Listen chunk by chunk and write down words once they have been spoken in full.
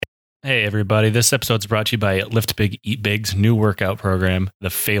Hey, everybody. This episode's brought to you by Lift Big, Eat Big's new workout program,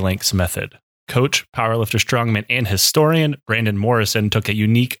 the Phalanx Method. Coach, powerlifter, strongman, and historian Brandon Morrison took a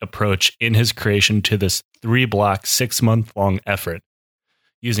unique approach in his creation to this 3-block, 6-month-long effort.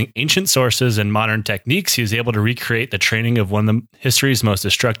 Using ancient sources and modern techniques, he was able to recreate the training of one of history's most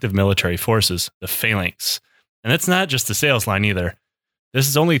destructive military forces, the Phalanx. And that's not just the sales line either. This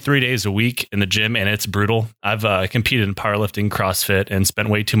is only 3 days a week in the gym, and it's brutal. I've competed in powerlifting, CrossFit, and spent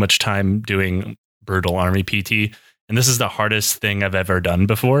way too much time doing brutal Army PT. And this is the hardest thing I've ever done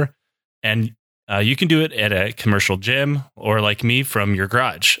before. And you can do it at a commercial gym or, like me, from your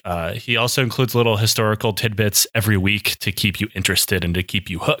garage. He also includes little historical tidbits every week to keep you interested and to keep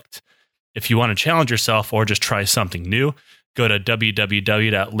you hooked. If you want to challenge yourself or just try something new, go to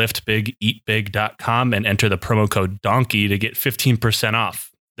www.liftbigeatbig.com and enter the promo code DONKEY to get 15%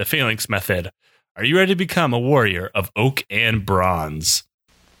 off. The Phalanx Method. Are you ready to become a warrior of oak and bronze?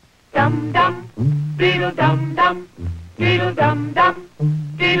 Dum dum, beetle dum dum, beetle dum dum,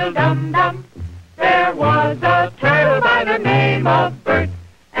 beetle dum dum. There was a turtle by the name of Bert,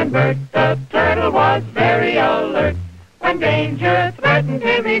 and Bert the turtle was very alert. When danger threatened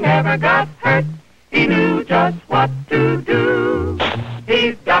him, he never got hurt. He knew just what to do.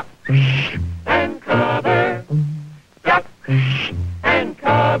 He ducked and covered, ducked and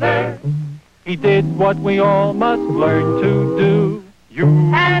covered. He did what we all must learn to do. You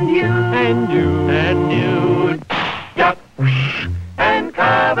and you and you and you, duck and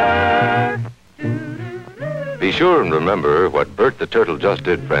cover. Be sure and remember what Bert the Turtle just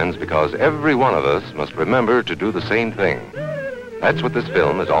did, friends, because every one of us must remember to do the same thing. That's what this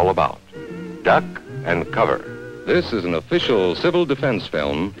film is all about. Duck and cover. This is an official civil defense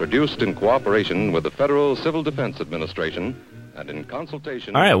film produced in cooperation with the Federal Civil Defense Administration and in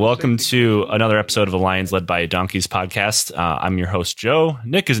consultation. All right, welcome to another episode of the Lions Led by Donkeys podcast. I'm your host, Joe.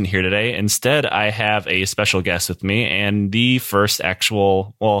 Nick isn't here today. Instead, I have a special guest with me and the first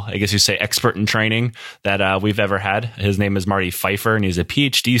actual, well, I guess you say expert in training that we've ever had. His name is Marty Pfeiffer, and he's a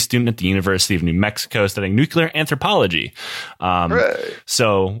PhD student at the University of New Mexico studying nuclear anthropology.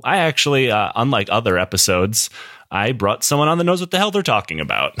 So I actually, unlike other episodes, I brought someone on that knows what the hell they're talking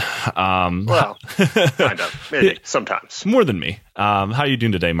about. Well, kind of, maybe, sometimes. More than me. How are you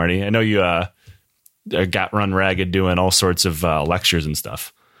doing today, Marty? I know you got run ragged doing all sorts of lectures and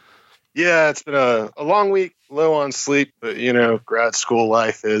stuff. Yeah, it's been a long week, low on sleep, but, grad school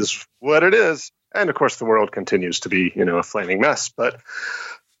life is what it is. And, of course, the world continues to be, a flaming mess. But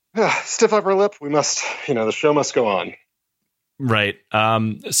stiff upper lip, we must, the show must go on. Right.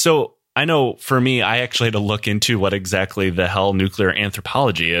 So I know for me, I actually had to look into what exactly the hell nuclear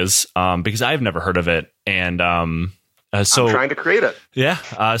anthropology is, because I've never heard of it. And so I'm trying to create it.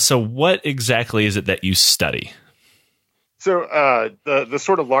 Yeah. So what exactly is it that you study? So the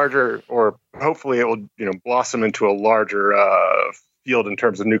sort of larger, or hopefully it will, blossom into a larger field in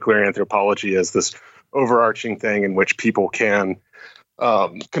terms of nuclear anthropology, as this overarching thing in which people can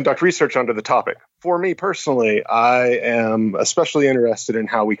conduct research under the topic. For me personally, I am especially interested in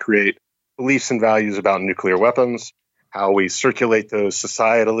how we create beliefs and values about nuclear weapons, how we circulate those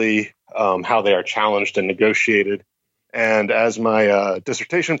societally, how they are challenged and negotiated. And as my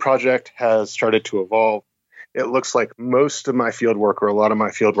dissertation project has started to evolve, it looks like most of my fieldwork, or a lot of my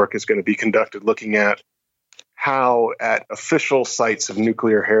fieldwork, is going to be conducted looking at how at official sites of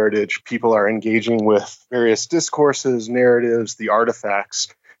nuclear heritage, people are engaging with various discourses, narratives, the artifacts,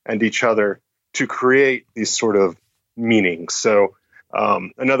 and each other to create these sort of meanings. So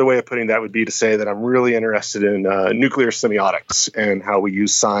another way of putting that would be to say that I'm really interested in nuclear semiotics and how we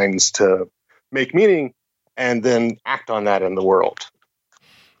use signs to make meaning and then act on that in the world.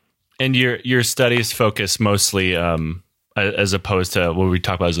 And your studies focus mostly as opposed to what we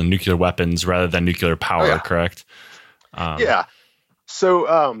talk about as nuclear weapons rather than nuclear power, correct? Yeah.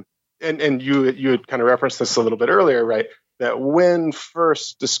 So, and you had kind of referenced this a little bit earlier, right? That when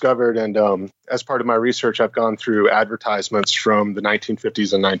first discovered, and as part of my research, I've gone through advertisements from the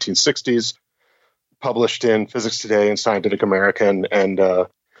 1950s and 1960s, published in Physics Today and Scientific American, and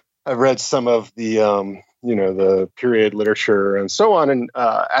I've read some of the, the period literature and so on. And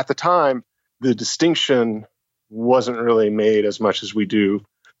at the time, the distinction wasn't really made as much as we do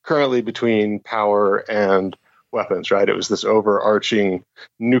currently between power and weapons, right? It was this overarching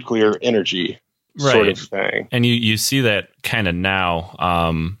nuclear energy sort of thing. And you see that kind of now.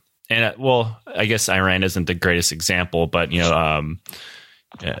 I guess Iran isn't the greatest example, but,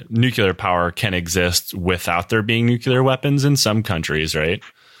 nuclear power can exist without there being nuclear weapons in some countries, right?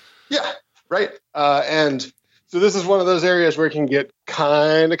 Yeah, right. And So this is one of those areas where it can get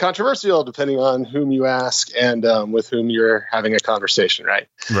kind of controversial depending on whom you ask and with whom you're having a conversation, right?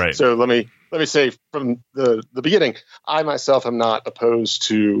 Right. So let me say from the beginning, I myself am not opposed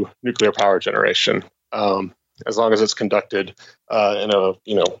to nuclear power generation, as long as it's conducted in a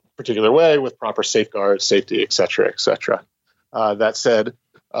particular way with proper safeguards, safety, et cetera, et cetera. That said,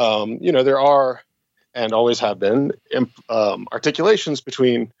 there are and always have been articulations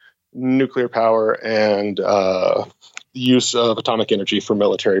between nuclear power and the use of atomic energy for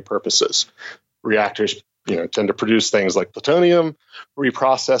military purposes. Reactors, tend to produce things like plutonium.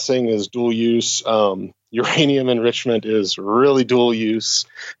 Reprocessing is dual use. Uranium enrichment is really dual use.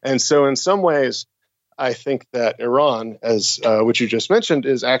 And so in some ways, I think that Iran, as which you just mentioned,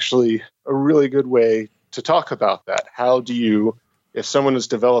 is actually a really good way to talk about that. How do you, if someone is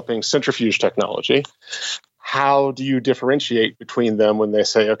developing centrifuge technology, how do you differentiate between them when they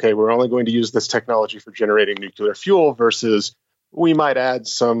say, okay, we're only going to use this technology for generating nuclear fuel versus we might add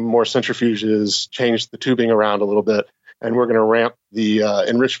some more centrifuges, change the tubing around a little bit, and we're going to ramp the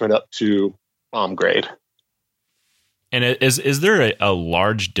enrichment up to bomb grade. And is there a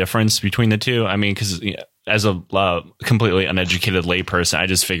large difference between the two? I mean, because as a completely uneducated layperson, I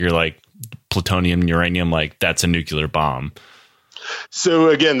just figure like plutonium, uranium, like that's a nuclear bomb. So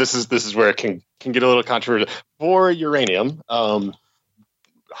again, this is where it can get a little controversial. For uranium,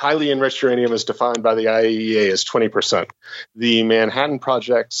 highly enriched uranium is defined by the IAEA as 20%. The Manhattan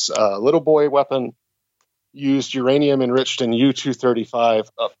Project's Little Boy weapon used uranium enriched in U-235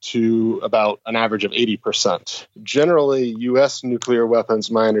 up to about an average of 80%. Generally, U.S. nuclear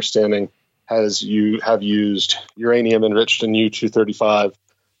weapons, my understanding, have used uranium enriched in U-235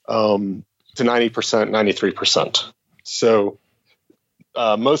 to 90%, 93%. So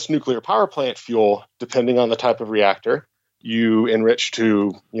most nuclear power plant fuel, depending on the type of reactor, you enrich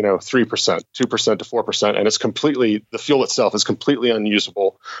to 3%, 2% to 4%, and the fuel itself is completely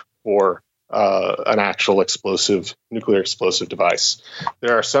unusable for an actual nuclear explosive device.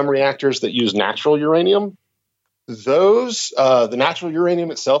 There are some reactors that use natural uranium. The natural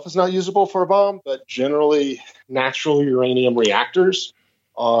uranium itself is not usable for a bomb, but generally natural uranium reactors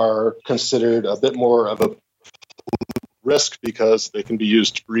are considered a bit more of a risk because they can be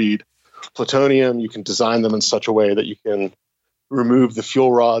used to breed plutonium. You can design them in such a way that you can remove the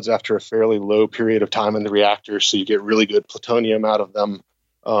fuel rods after a fairly low period of time in the reactor, so you get really good plutonium out of them.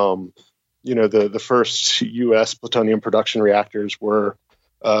 The first U.S. plutonium production reactors were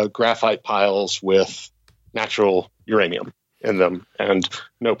graphite piles with natural uranium in them and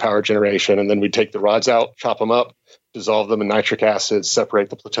no power generation. And then we'd take the rods out, chop them up, dissolve them in nitric acid, separate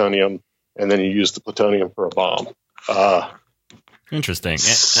the plutonium, and then you use the plutonium for a bomb. Interesting.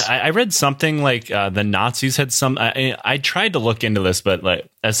 I read something like the Nazis had some. I tried to look into this, but like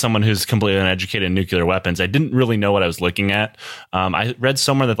as someone who's completely uneducated in nuclear weapons, I didn't really know what I was looking at. I read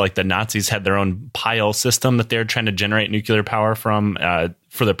somewhere that like the Nazis had their own pile system that they're trying to generate nuclear power from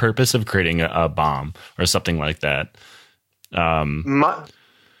for the purpose of creating a bomb or something like that.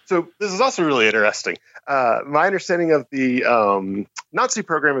 So this is also really interesting. My understanding of the Nazi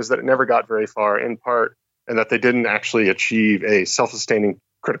program is that it never got very far, in part, and that they didn't actually achieve a self-sustaining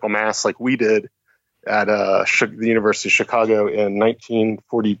critical mass like we did at the University of Chicago in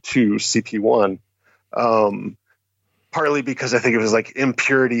 1942, CP1, partly because I think it was like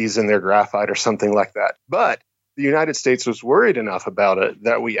impurities in their graphite or something like that. But the United States was worried enough about it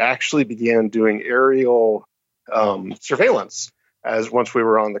that we actually began doing aerial surveillance once we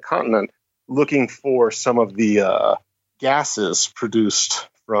were on the continent, looking for some of the gases produced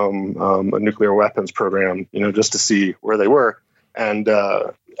from a nuclear weapons program, just to see where they were. And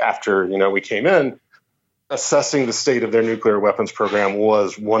after, we came in, assessing the state of their nuclear weapons program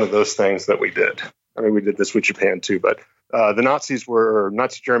was one of those things that we did. I mean, we did this with Japan too, but Nazi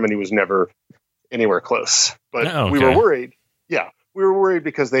Germany was never anywhere close. But we were worried. Yeah, we were worried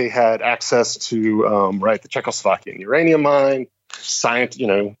because they had access to, the Czechoslovakian uranium mine. Science,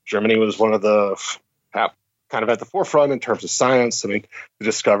 Germany was one of the kind of at the forefront in terms of science. I mean, the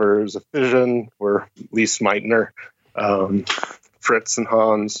discoverers of fission were Lise Meitner, Fritz and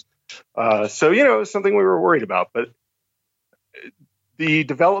Hans. So, it was something we were worried about. But the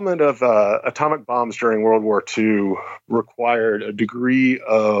development of atomic bombs during World War II required a degree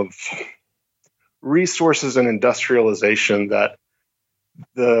of resources and industrialization that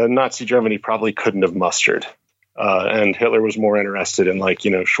the Nazi Germany probably couldn't have mustered. And Hitler was more interested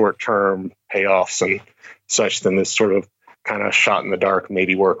in short-term payoffs and such than this sort of kind of shot in the dark,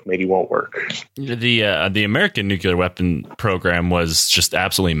 maybe work, maybe won't work. The American nuclear weapon program was just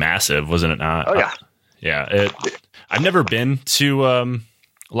absolutely massive, wasn't it not? Oh, yeah. Yeah. I've never been to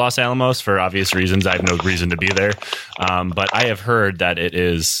Los Alamos for obvious reasons. I have no reason to be there. But I have heard that it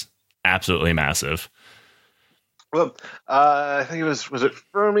is absolutely massive. Well, I think was it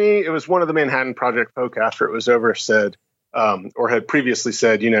Fermi? It was one of the Manhattan Project folk after it was over said, or had previously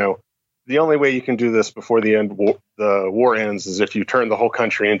said, the only way you can do this before the war ends is if you turn the whole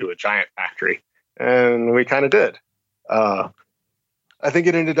country into a giant factory. And we kind of did. I think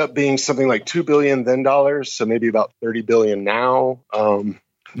it ended up being something like $2 billion then dollars, so maybe about $30 billion now.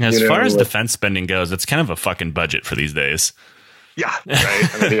 As far as defense spending goes, it's kind of a fucking budget for these days. Yeah,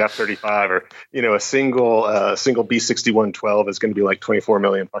 right. I mean, the F-35 or a single B-6112 is going to be like $24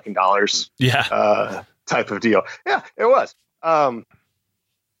 million fucking dollars. Yeah, type of deal. Yeah, it was.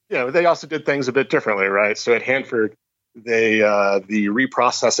 They also did things a bit differently, right? So at Hanford, they the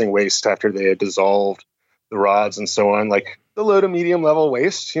reprocessing waste after they had dissolved the rods and so on, like the low to medium level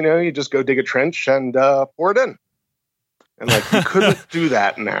waste, you just go dig a trench and pour it in. And like you couldn't do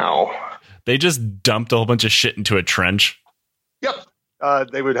that now. They just dumped a whole bunch of shit into a trench.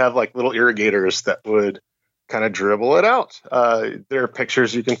 Yep. They would have like little irrigators that would kind of dribble it out. There are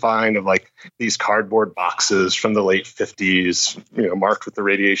pictures you can find of like these cardboard boxes from the late 50s, marked with the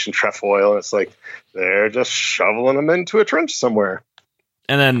radiation trefoil. And it's like they're just shoveling them into a trench somewhere.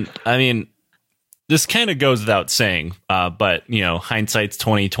 And then, I mean, this kind of goes without saying, but hindsight's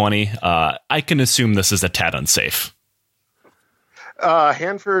 2020. I can assume this is a tad unsafe.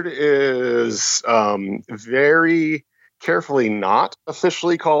 Hanford is very carefully not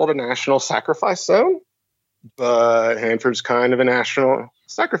officially called a national sacrifice zone, but Hanford's kind of a national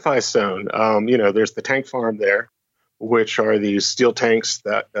sacrifice zone. There's the tank farm there, which are these steel tanks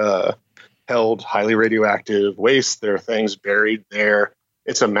that held highly radioactive waste. There are things buried there.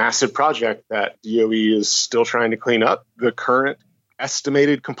 It's a massive project that DOE is still trying to clean up. The current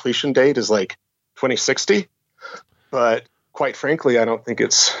estimated completion date is like 2060, but quite frankly, I don't think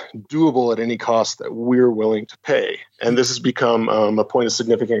it's doable at any cost that we're willing to pay. And this has become a point of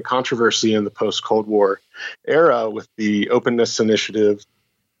significant controversy in the post-Cold War era with the Openness Initiative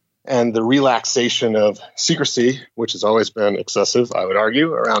and the relaxation of secrecy, which has always been excessive, I would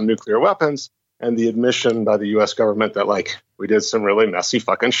argue, around nuclear weapons, and the admission by the U.S. government that, like, we did some really messy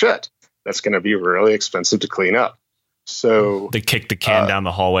fucking shit that's going to be really expensive to clean up. So they kicked the can down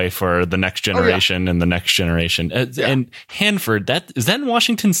the hallway for the next generation and the next generation. And Hanford, is that in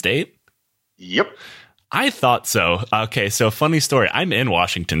Washington State? Yep. I thought so. Okay, so funny story. I'm in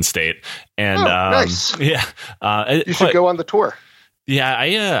Washington State, and nice. Yeah, you should go on the tour. Yeah,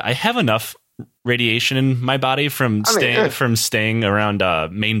 I have enough radiation in my body from staying around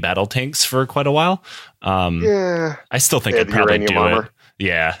main battle tanks for quite a while. I still think I'd probably do armor. it.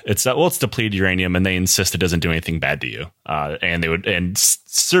 Yeah, it's depleted uranium, and they insist it doesn't do anything bad to you. And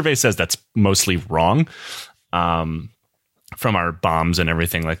survey says that's mostly wrong, from our bombs and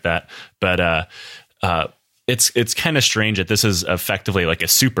everything like that. But it's kind of strange that this is effectively like a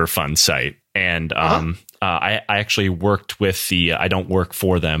Superfund site. And I actually worked with I don't work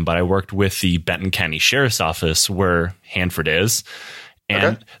for them, but I worked with the Benton County Sheriff's Office where Hanford is.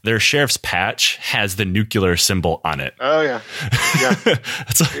 And their sheriff's patch has the nuclear symbol on it. Oh, yeah. Yeah.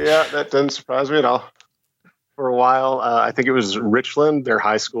 Yeah, that doesn't surprise me at all. For a while, I think it was Richland, their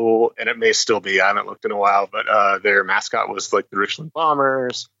high school, and it may still be. I haven't looked in a while, but their mascot was like the Richland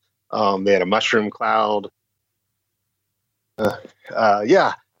Bombers. They had a mushroom cloud.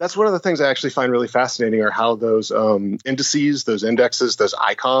 Yeah, that's one of the things I actually find really fascinating are how those indices, those indexes, those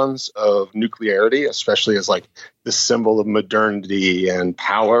icons of nuclearity, especially as like the symbol of modernity and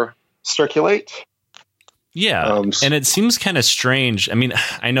power, circulate. Yeah, and it seems kind of strange. I mean,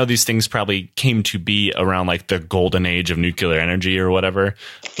 I know these things probably came to be around like the golden age of nuclear energy or whatever,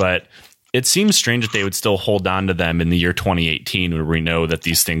 but it seems strange that they would still hold on to them in the year 2018 where we know that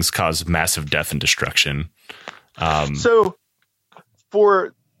these things cause massive death and destruction. So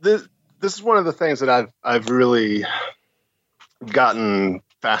for this is one of the things that I've really gotten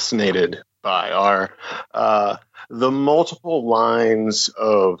fascinated by are the multiple lines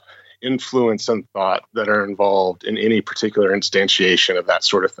of influence and thought that are involved in any particular instantiation of that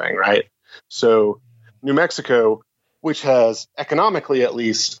sort of thing, right? So New Mexico, which has economically at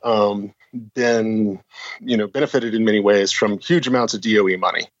least been, benefited in many ways from huge amounts of DOE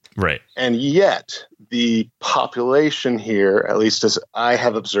money. Right. And yet the population here, at least as I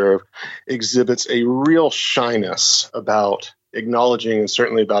have observed, exhibits a real shyness about acknowledging and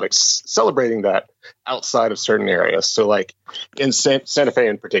certainly about celebrating that outside of certain areas. So like in Santa Fe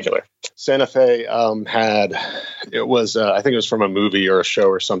in particular, Santa Fe I think it was from a movie or a show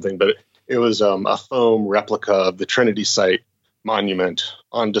or something, but it was a foam replica of the Trinity site monument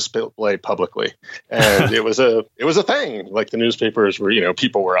on display publicly, and it was a thing. Like the newspapers were,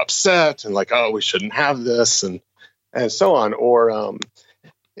 people were upset and like, oh, we shouldn't have this, and so on. Or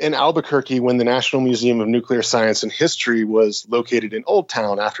in Albuquerque, when the National Museum of Nuclear Science and History was located in Old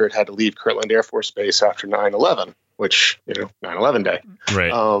Town after it had to leave Kirtland Air Force Base after 9/11, which 9/11 day,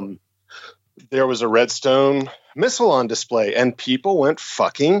 Right. There was a Redstone missile on display, and people went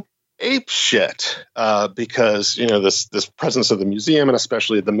fucking ape shit because this presence of the museum, and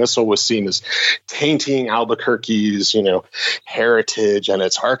especially the missile, was seen as tainting Albuquerque's heritage and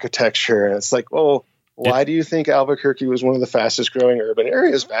its architecture. And it's like, well, why do you think Albuquerque was one of the fastest growing urban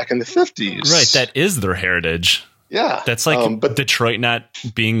areas back in the 50s? Right, that is their heritage. Yeah, that's like but Detroit not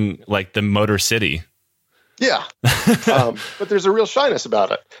being like the Motor City. Yeah, but there's a real shyness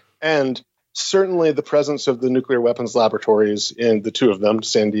about it, and certainly the presence of the nuclear weapons laboratories in the two of them,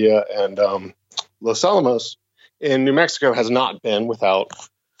 Sandia and Los Alamos, in New Mexico has not been without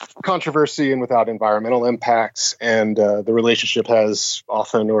controversy and without environmental impacts. And the relationship has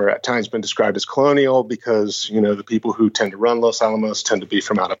often or at times been described as colonial because, the people who tend to run Los Alamos tend to be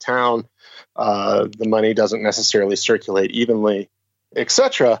from out of town. The money doesn't necessarily circulate evenly,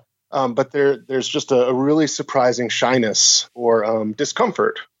 etc. But there's just a really surprising shyness or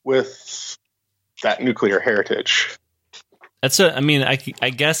discomfort with that nuclear heritage. I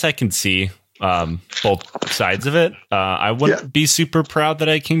guess I can see both sides of it. I wouldn't be super proud that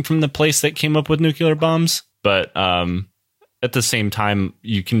I came from the place that came up with nuclear bombs, but at the same time,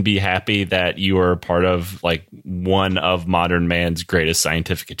 you can be happy that you are part of like one of modern man's greatest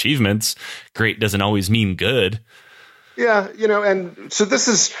scientific achievements. Great doesn't always mean good. Yeah, and so this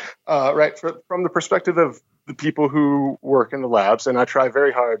is right from the perspective of the people who work in the labs, and I try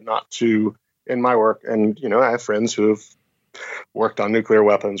very hard not to in my work. And, I have friends who have worked on nuclear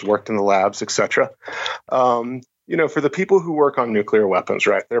weapons, worked in the labs, etc. For the people who work on nuclear weapons,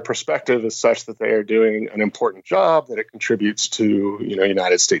 right, their perspective is such that they are doing an important job, that it contributes to,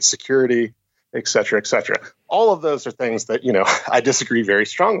 United States security, etc., etc. All of those are things that, I disagree very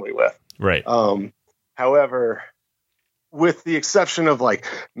strongly with. Right. However, with the exception of like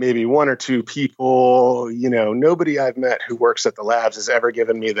maybe one or two people, nobody I've met who works at the labs has ever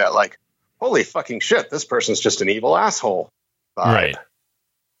given me that like, holy fucking shit, this person's just an evil asshole vibe. Right.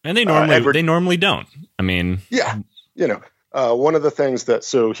 And they normally don't. I mean, yeah, one of the things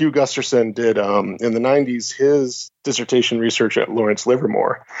so Hugh Gusterson did in the 90s, his dissertation research at Lawrence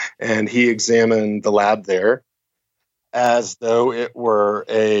Livermore, and he examined the lab there as though it were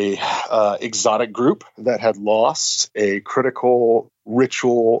a exotic group that had lost a critical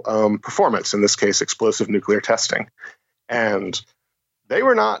ritual performance, in this case, explosive nuclear testing. And they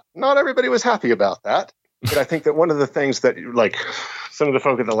were not everybody was happy about that. But I think that one of the things that like some of the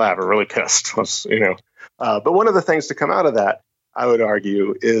folk at the lab are really pissed was, but one of the things to come out of that, I would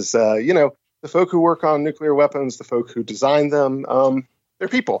argue, is, the folk who work on nuclear weapons, the folk who design them, they're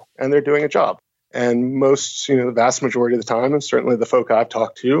people and they're doing a job. And most, the vast majority of the time, and certainly the folk I've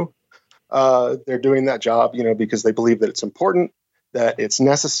talked to, they're doing that job, because they believe that it's important, that it's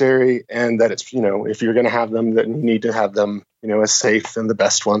necessary, and that it's, if you're going to have them, then you need to have them, as safe and the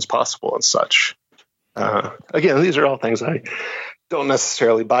best ones possible and such. Again, these are all things I don't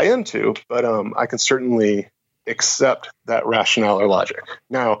necessarily buy into, but I can certainly accept that rationale or logic.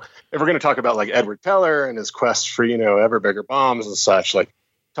 Now, if we're going to talk about like Edward Teller and his quest for, ever bigger bombs and such, like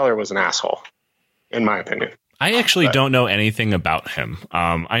Teller was an asshole, in my opinion. I actually don't know anything about him.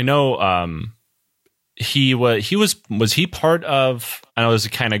 I know he was he part of, I know this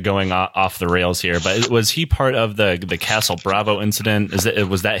is kind of going off the rails here, but was he part of the Castle Bravo incident?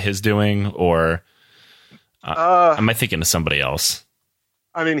 Was that his doing, or am I thinking of somebody else?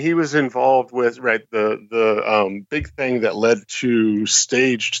 I mean, he was involved with the big thing that led to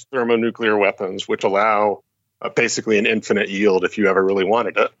staged thermonuclear weapons, which allow basically an infinite yield if you ever really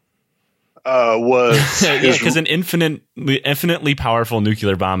wanted it. Was because an infinitely powerful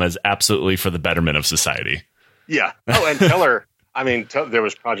nuclear bomb is absolutely for the betterment of society. Yeah. Oh, and Teller. I mean, there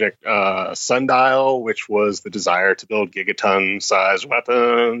was Project Sundial, which was the desire to build gigaton-sized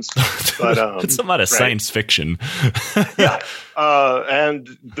weapons. But it's a lot of science fiction. Yeah, and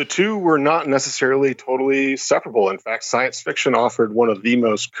the two were not necessarily totally separable. In fact, science fiction offered one of the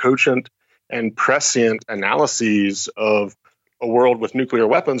most cogent and prescient analyses of a world with nuclear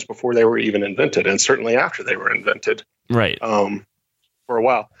weapons before they were even invented, and certainly after they were invented. Right. For a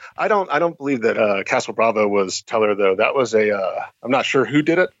while. I don't believe that Castle Bravo was Teller, though. That was I'm not sure who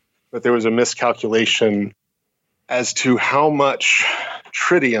did it, but there was a miscalculation as to how much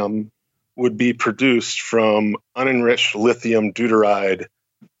tritium would be produced from unenriched lithium deuteride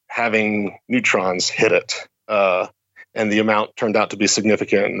having neutrons hit it. and the amount turned out to be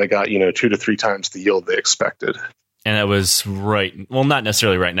significant, and they got 2 to 3 times the yield they expected. And it was not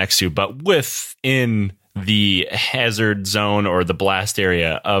necessarily right next to, but within the hazard zone or the blast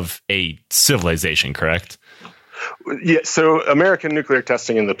area of a civilization, correct? Yeah, so American nuclear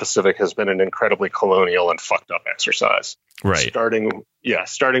testing in the Pacific has been an incredibly colonial and fucked up exercise. Right. Starting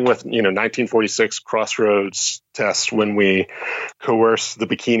with 1946 Crossroads test when we coerced the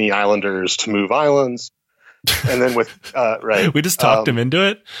Bikini Islanders to move islands, and then with we just talked them into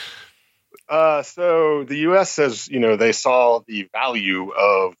it. So the U.S. says, they saw the value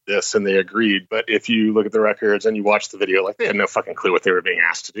of this and they agreed. But if you look at the records and you watch the video, they had no fucking clue what they were being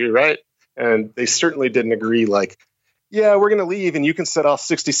asked to do, right? And they certainly didn't agree, yeah, we're going to leave and you can set off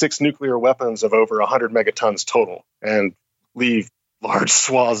 66 nuclear weapons of over 100 megatons total and leave large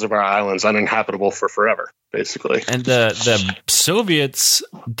swaths of our islands uninhabitable for forever, basically. And the Soviets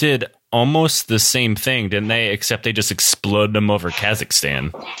did almost the same thing, didn't they? Except they just exploded them over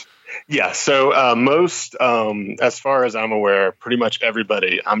Kazakhstan. Yeah, so most, as far as I'm aware, pretty much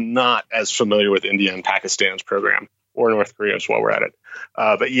everybody, I'm not as familiar with India and Pakistan's program, or North Korea's while we're at it.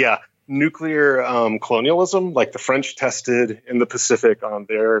 But yeah, nuclear colonialism, like the French tested in the Pacific on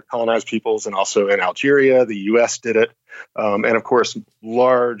their colonized peoples and also in Algeria, the U.S. did it. And of course,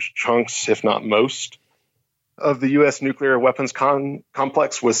 large chunks, if not most, of the U.S. nuclear weapons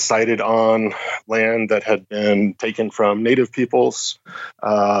complex was sited on land that had been taken from native peoples.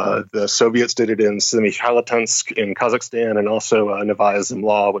 The Soviets did it in Semipalatinsk in Kazakhstan, and also Novaya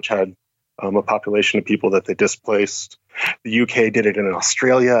Zemlya, which had a population of people that they displaced. The UK did it in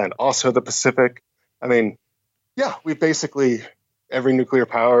Australia and also the Pacific. I mean, yeah, we basically, every nuclear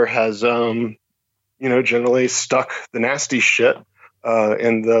power has, generally stuck the nasty shit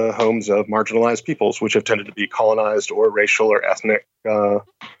in the homes of marginalized peoples, which have tended to be colonized or racial or ethnic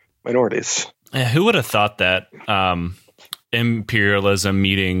minorities. Yeah, who would have thought that imperialism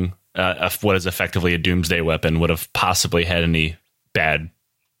meeting what is effectively a doomsday weapon would have possibly had any bad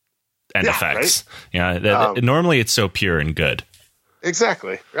end effects? Right? Yeah, normally it's so pure and good.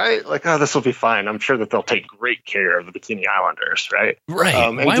 Exactly, right? This will be fine. I'm sure that they'll take great care of the Bikini Islanders, right?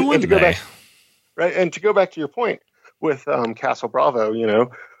 Right. Why wouldn't they? Right, and to go back to your point, with Castle Bravo,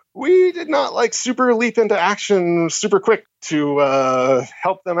 we did not super leap into action super quick to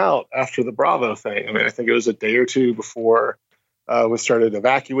help them out after the Bravo thing. I mean, I think it was a day or two before we started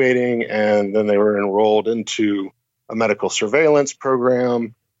evacuating, and then they were enrolled into a medical surveillance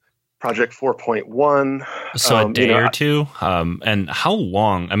program, Project 4.1. So a day or two? And how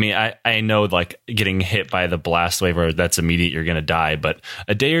long? I mean, I know getting hit by the blast wave, or that's immediate, you're going to die, but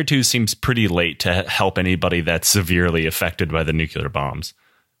a day or two seems pretty late to help anybody that's severely affected by the nuclear bombs.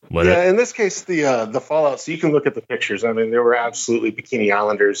 In this case, the fallout, so you can look at the pictures. I mean, there were absolutely Bikini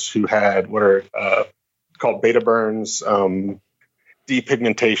Islanders who had what are called beta burns,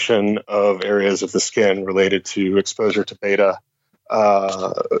 depigmentation of areas of the skin related to exposure to beta.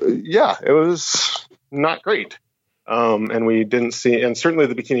 It was not great. And we didn't see, and certainly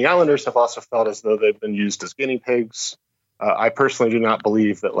the Bikini Islanders have also felt as though they've been used as guinea pigs. I personally do not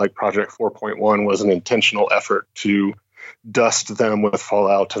believe that Project 4.1 was an intentional effort to dust them with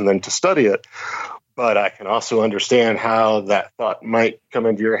fallout and then to study it. But I can also understand how that thought might come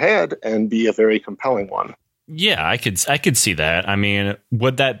into your head and be a very compelling one. Yeah, I could see that. I mean,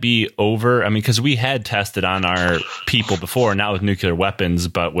 would that be over? I mean, because we had tested on our people before, not with nuclear weapons,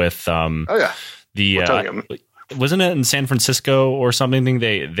 but with plutonium. Wasn't it in San Francisco or something?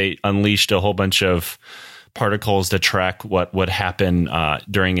 They unleashed a whole bunch of particles to track what would happen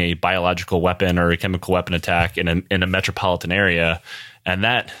during a biological weapon or a chemical weapon attack in a metropolitan area, and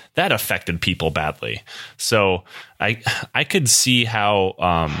that affected people badly. So I could see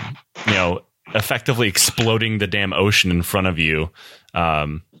how effectively exploding the damn ocean in front of you,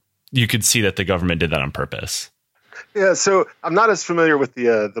 you could see that the government did that on purpose. Yeah, so I'm not as familiar with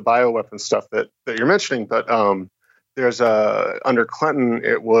the bioweapon stuff that you're mentioning, but there's under Clinton,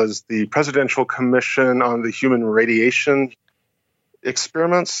 it was the Presidential Commission on the Human Radiation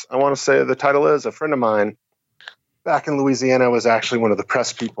Experiments. I want to say the title is. A friend of mine back in Louisiana was actually one of the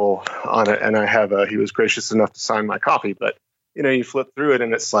press people on it, and he was gracious enough to sign my copy. But you flip through it,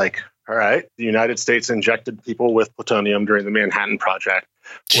 and it's like, all right, the United States injected people with plutonium during the Manhattan Project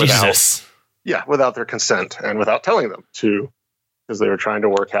without their consent and without telling them to, because they were trying to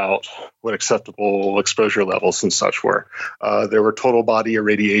work out what acceptable exposure levels and such were. There were total body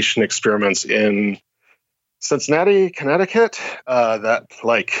irradiation experiments in Cincinnati, Connecticut, that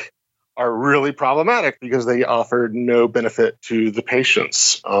are really problematic because they offered no benefit to the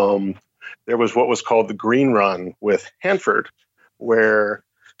patients. There was what was called the Green Run with Hanford, where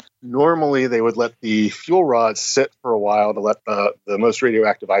Normally, they would let the fuel rods sit for a while to let the most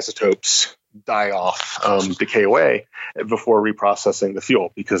radioactive isotopes die off, decay away before reprocessing the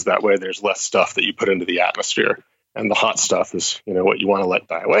fuel, because that way there's less stuff that you put into the atmosphere. And the hot stuff is, what you want to let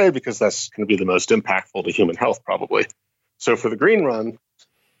die away, because that's going to be the most impactful to human health, probably. So for the green run,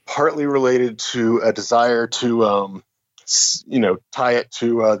 partly related to a desire to, tie it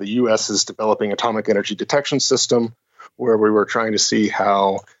to the U.S.'s developing atomic energy detection system, where we were trying to see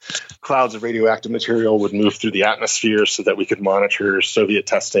how clouds of radioactive material would move through the atmosphere so that we could monitor Soviet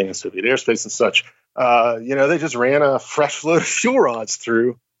testing and Soviet airspace and such. They just ran a fresh load of fuel rods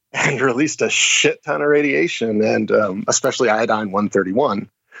through and released a shit ton of radiation, and especially iodine-131,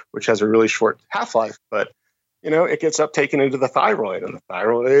 which has a really short half-life, but it gets uptaken into the thyroid, and the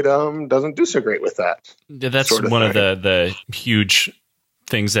thyroid doesn't do so great with that. Yeah, that's one of the huge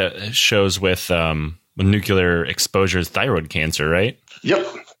things that shows with nuclear exposure is thyroid cancer, right? Yep.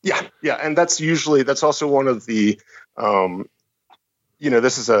 Yeah. And that's also one of the,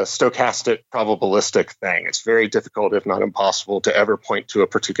 this is a stochastic probabilistic thing. It's very difficult, if not impossible, to ever point to a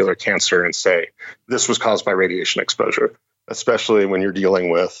particular cancer and say, this was caused by radiation exposure, especially when you're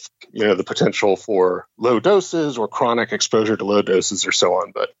dealing with, the potential for low doses or chronic exposure to low doses or so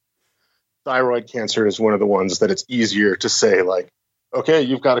on. But thyroid cancer is one of the ones that it's easier to say, like, okay,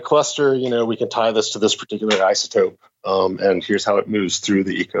 you've got a cluster, we can tie this to this particular isotope, and here's how it moves through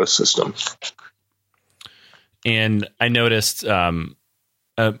the ecosystem. And I noticed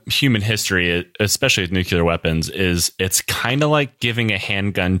human history, especially with nuclear weapons, it's kind of like giving a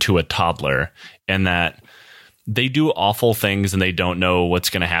handgun to a toddler, in that they do awful things and they don't know what's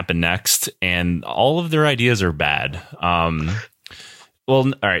going to happen next, and all of their ideas are bad.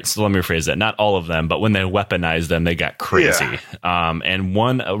 Well, all right, so let me rephrase that. Not all of them, but when they weaponized them, they got crazy. Yeah. And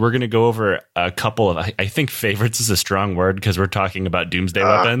we're going to go over a couple of, I think favorites is a strong word because we're talking about doomsday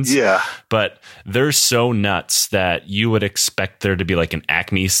weapons. Yeah. But they're so nuts that you would expect there to be like an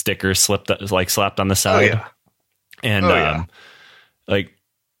Acme sticker slapped on the side. Oh, yeah. And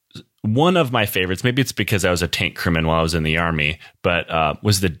one of my favorites, maybe it's because I was a tank crewman while I was in the Army, but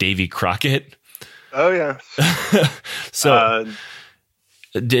was the Davy Crockett. Oh, yeah. So...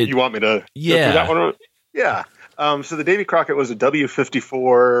 Did you want me to go through that one? Yeah. So the Davy Crockett was a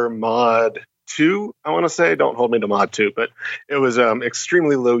W-54 Mod 2, I want to say. Don't hold me to Mod 2, but it was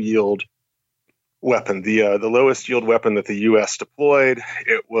extremely low yield weapon. The lowest yield weapon that the U.S. deployed.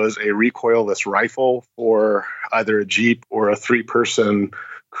 It was a recoilless rifle for either a Jeep or a 3-person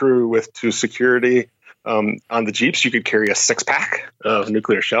crew with 2 security. On the Jeeps, you could carry a 6-pack of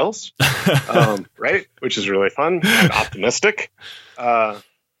nuclear shells, right? Which is really fun and optimistic.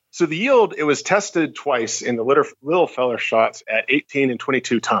 So the yield, it was tested twice in the little feller shots at 18 and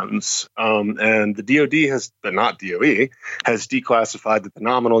 22 tons. And the DOD not DOE, has declassified that the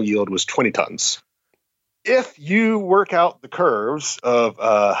nominal yield was 20 tons. If you work out the curves of,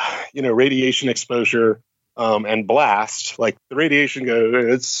 radiation exposure and blast, like the radiation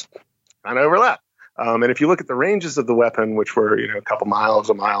it's kind of overlap. And if you look at the ranges of the weapon, which were, a couple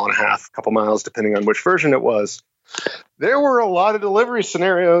miles, a mile and a half, a couple miles, depending on which version it was, there were a lot of delivery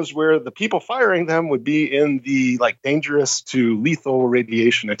scenarios where the people firing them would be in the dangerous to lethal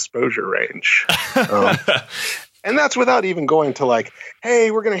radiation exposure range. And that's without even going to hey,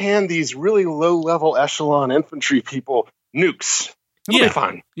 we're going to hand these really low level echelon infantry people nukes. It'll be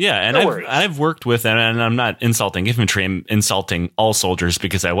fine. Yeah, and I've worked with, and I'm not insulting infantry, I'm insulting all soldiers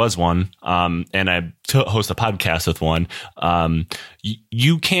because I was one, and I host a podcast with one.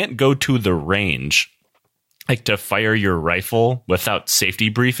 You can't go to the range to fire your rifle without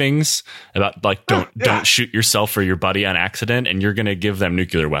safety briefings about don't shoot yourself or your buddy on accident, and you're going to give them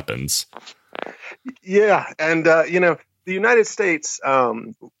nuclear weapons. Yeah, and the United States,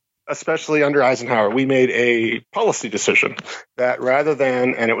 especially under Eisenhower, we made a policy decision that rather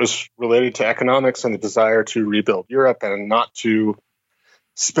than, and it was related to economics and the desire to rebuild Europe and not to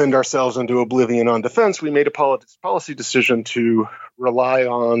spend ourselves into oblivion on defense, we made a policy decision to rely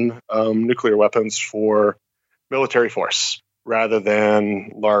on nuclear weapons for military force rather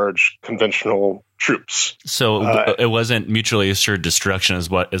than large conventional troops. So it wasn't mutually assured destruction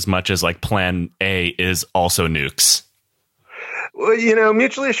as much as Plan A is also nukes. Well,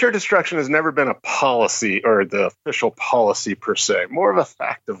 mutually assured destruction has never been a policy or the official policy per se, more of a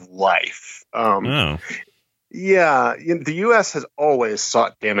fact of life. Yeah, the U.S. has always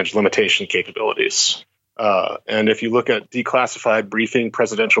sought damage limitation capabilities. And if you look at declassified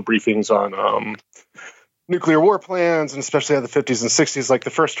presidential briefings on nuclear war plans, and especially in the 50s and 60s, the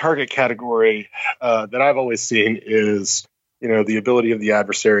first target category that I've always seen is, the ability of the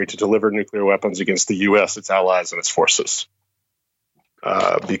adversary to deliver nuclear weapons against the U.S., its allies, and its forces.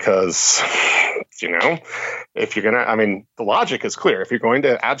 because, if you're going to, the logic is clear. If you're going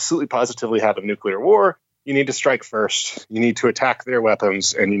to absolutely positively have a nuclear war, you need to strike first. You need to attack their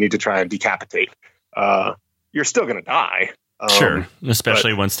weapons, and you need to try and decapitate. You're still going to die. Sure,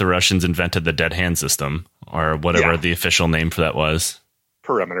 especially once the Russians invented the dead hand system, or whatever the official name for that was.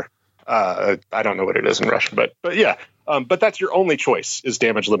 Perimeter. I don't know what it is in Russian, but yeah. But that's your only choice is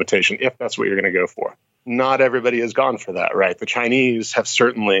damage limitation, if that's what you're going to go for. Not everybody has gone for that, right? The Chinese have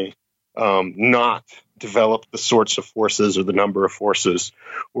certainly not developed the sorts of forces or the number of forces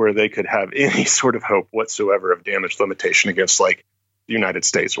where they could have any sort of hope whatsoever of damage limitation against, like, the United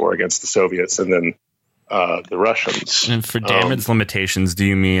States or against the Soviets and then the Russians. And for damage limitations, do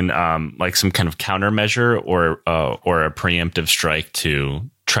you mean like some kind of countermeasure or a preemptive strike to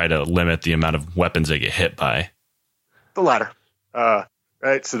try to limit the amount of weapons they get hit by? The latter.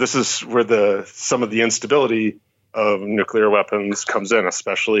 Right. So this is where some of the instability of nuclear weapons comes in,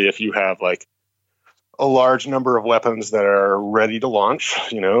 especially if you have like a large number of weapons that are ready to launch,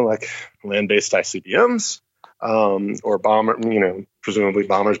 like land-based ICBMs, or bomber, presumably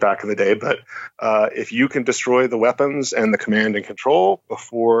bombers back in the day. But if you can destroy the weapons and the command and control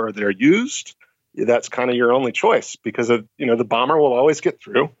before they're used, that's kind of your only choice, because the bomber will always get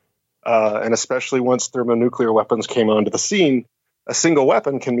through. And especially once thermonuclear weapons came onto the scene, a single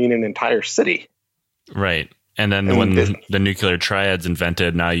weapon can mean an entire city. Right. And then when the nuclear triad's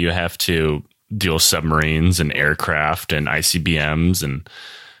invented, now you have to deal with submarines and aircraft and ICBMs, and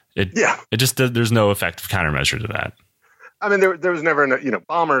it just there's no effective countermeasure to that. There was never,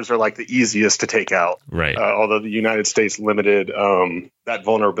 bombers are like the easiest to take out. Right. Although the United States limited that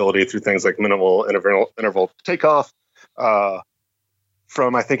vulnerability through things like minimal interval takeoff.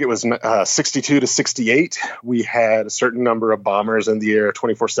 From, I think it was 62 to 68, we had a certain number of bombers in the air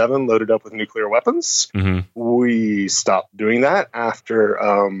 24/7 loaded up with nuclear weapons. Mm-hmm. We stopped doing that after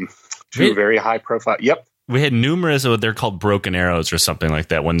two very high profile. Yep. We had numerous, they're called broken arrows or something like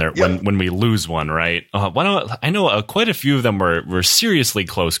that when we lose one, right? I know quite a few of them were seriously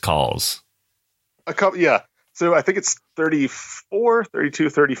close calls. A couple, yeah. So I think it's 32,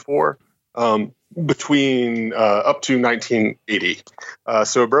 34. Between up to 1980.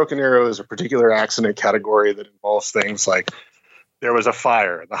 So a broken arrow is a particular accident category that involves things like there was a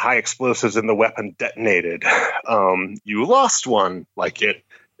fire, the high explosives in the weapon detonated. You lost one, like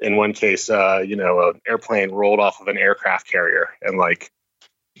in one case, an airplane rolled off of an aircraft carrier and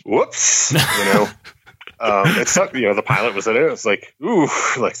whoops, it sucked. The pilot was in it. It's like, ooh,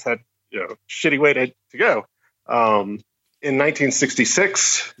 like that, shitty way to go. In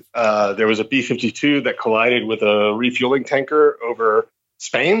 1966, there was a B-52 that collided with a refueling tanker over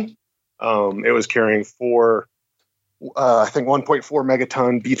Spain. It was carrying 1.4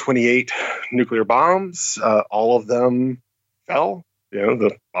 megaton B-28 nuclear bombs. All of them fell.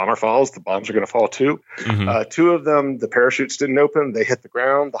 The bomber falls, the bombs are going to fall too. Mm-hmm. Two of them, the parachutes didn't open. They hit the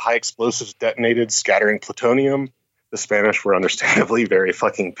ground. The high explosives detonated, scattering plutonium. The Spanish were understandably very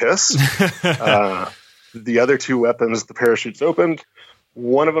fucking pissed. The other two weapons, the parachutes opened.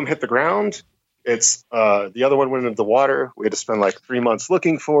 One of them hit the ground. The other one went into the water. We had to spend 3 months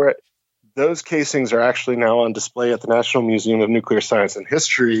looking for it. Those casings are actually now on display at the National Museum of Nuclear Science and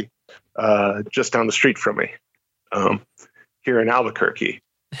History, just down the street from me, here in Albuquerque.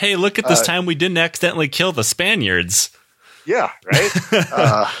 Hey, look at this time we didn't accidentally kill the Spaniards. Yeah,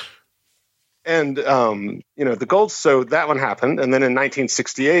 right? And, the gold, so that one happened. And then in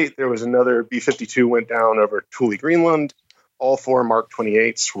 1968, there was another B-52 went down over Thule, Greenland. All 4 Mark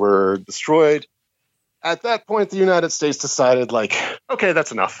 28s were destroyed. At that point, the United States decided, okay,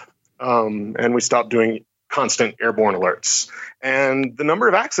 that's enough. And we stopped doing constant airborne alerts. And the number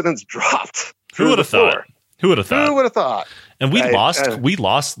of accidents dropped. Who would have thought? Who would have thought? And we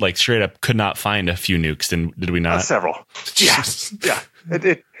lost, straight up could not find a few nukes, did we not? Several. Yeah. Yeah.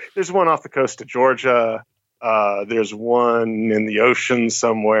 There's one off the coast of Georgia. There's one in the ocean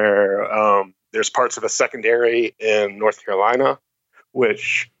somewhere. There's parts of a secondary in North Carolina,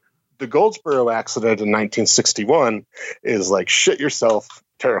 which the Goldsboro accident in 1961 is shit yourself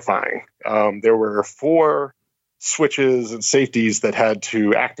terrifying. There were 4 switches and safeties that had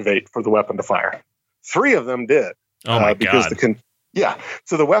to activate for the weapon to fire. 3 of them did. Oh my God.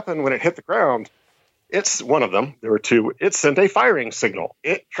 So the weapon, when it hit the ground, it's one of them. There were 2. It sent a firing signal.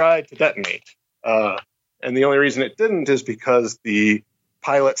 It tried to detonate. And the only reason it didn't is because the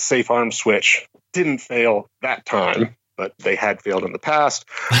pilot's safe arm switch didn't fail that time, but they had failed in the past.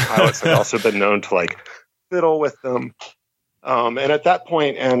 Pilots had also been known to fiddle with them. And at that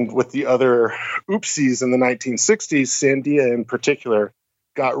point, and with the other oopsies in the 1960s, Sandia in particular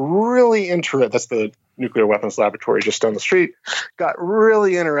got really into it. That's the nuclear weapons laboratory just down the street, got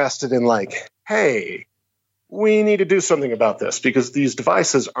really interested in like, hey, we need to do something about this because these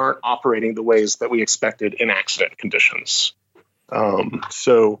devices aren't operating the ways that we expected in accident conditions.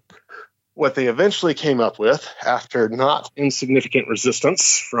 So what they eventually came up with, after not insignificant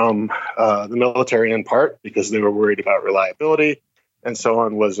resistance from the military in part, because they were worried about reliability and so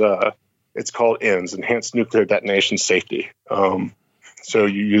on, was it's called ENDS, Enhanced Nuclear Detonation Safety. So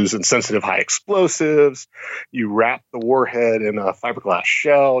you use insensitive high explosives, you wrap the warhead in a fiberglass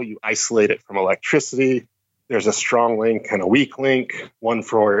shell, you isolate it from electricity. There's a strong link and a weak link, one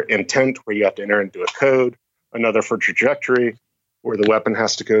for intent, where you have to enter into a code, another for trajectory, where the weapon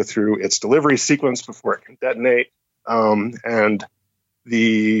has to go through its delivery sequence before it can detonate. And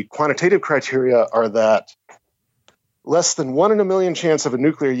the quantitative criteria are that less than 1 in a million chance of a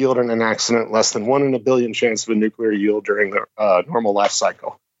nuclear yield in an accident, less than 1 in a billion chance of a nuclear yield during the normal life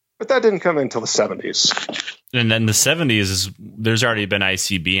cycle. But that didn't come until the 70s. And then the 70s, there's already been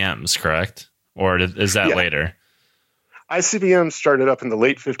ICBMs, correct? Or is that later? ICBMs started up in the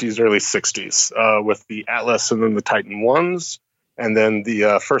late 50s, early 60s with the Atlas and then the Titan ones. And then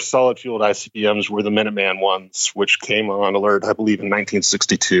the first solid-fueled ICBMs were the Minuteman ones, which came on alert, I believe, in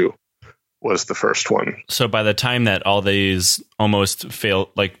 1962 was the first one. So by the time that all these almost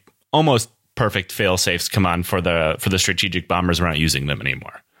perfect fail-safes come on for the strategic bombers, we're not using them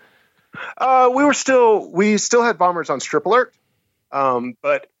anymore. We still had bombers on strip alert,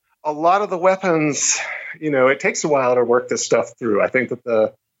 but a lot of the weapons, it takes a while to work this stuff through. I think that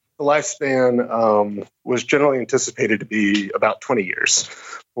the lifespan was generally anticipated to be about 20 years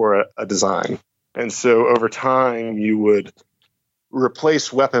for a design. And so over time, you would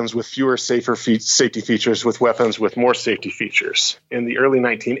replace weapons with fewer safety features with weapons with more safety features. In the early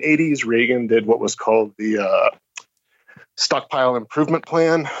 1980s, Reagan did what was called the Stockpile Improvement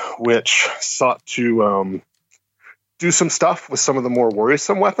Plan, which sought to do some stuff with some of the more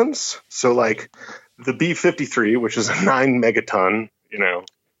worrisome weapons. So like the B-53, which is a 9 megaton,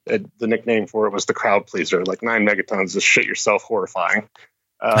 the nickname for it was the crowd pleaser. Like 9 megatons is shit yourself horrifying.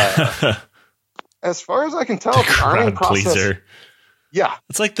 As far as I can tell, the arming process. Pleaser. Yeah.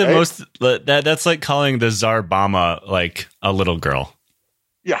 It's like the most, that's like calling the Tsar Bama like a little girl.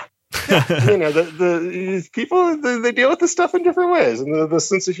 Yeah. The people, they deal with this stuff in different ways. And the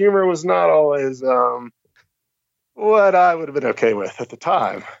sense of humor was not always what I would have been okay with at the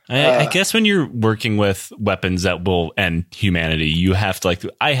time. I guess when you're working with weapons that will end humanity, you have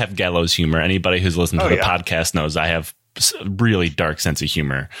to I have gallows humor. Anybody who's listened to the podcast knows I have a really dark sense of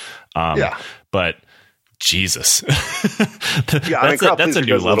humor. But Jesus, that's a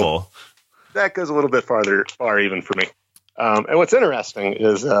new level. That goes a little bit far even for me. And what's interesting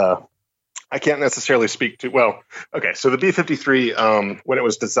is I can't necessarily speak to, so the B-53, when it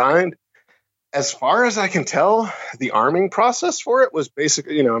was designed, as far as I can tell, the arming process for it was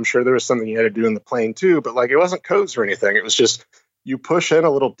basically, I'm sure there was something you had to do in the plane too, but it wasn't codes or anything. It was just you push in a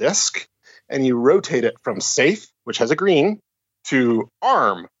little disc and you rotate it from safe, which has a green, to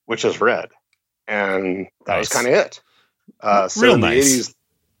arm, which is red. And that was kind of it. So real in the nice. 80s,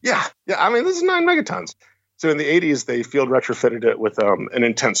 yeah. I mean, this is 9 megatons. So in the 80s, they field retrofitted it with an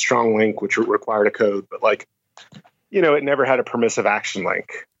intense strong link, which required a code, but it never had a permissive action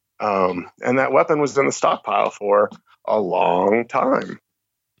link. And that weapon was in the stockpile for a long time,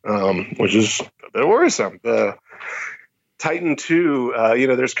 which is a bit worrisome. The Titan II,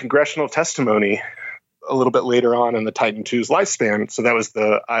 there's congressional testimony a little bit later on in the Titan II's lifespan. So that was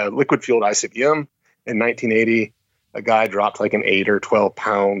the liquid-fueled ICBM. In 1980, a guy dropped an 8 or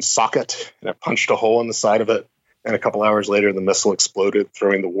 12-pound socket, and it punched a hole in the side of it. And a couple hours later, the missile exploded,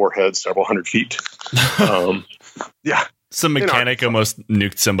 throwing the warhead several hundred feet. Yeah. Some mechanic almost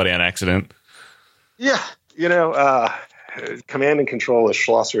nuked somebody on accident. Yeah. Command and Control is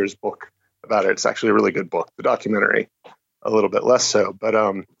Schlosser's book about it. It's actually a really good book. The documentary, a little bit less so. But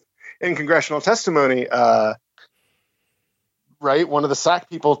in congressional testimony, one of the SAC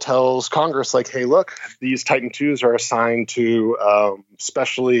people tells Congress, hey, look, these Titan IIs are assigned to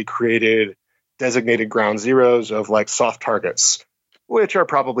specially created designated ground zeros of soft targets, which are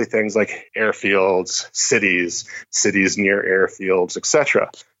probably things like airfields, cities near airfields, etc.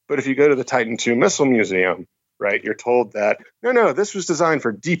 But if you go to the Titan II Missile Museum, you're told that, no, this was designed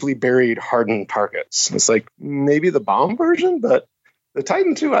for deeply buried, hardened targets. And it's maybe the bomb version, but the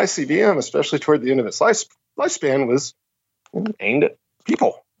Titan II ICBM, especially toward the end of its lifespan, was aimed at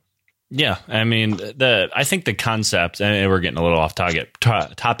people. Yeah, I mean, I think the concept, and we're getting a little off topic,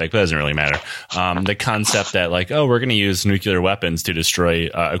 but it doesn't really matter. The concept that like, oh, we're going to use nuclear weapons to destroy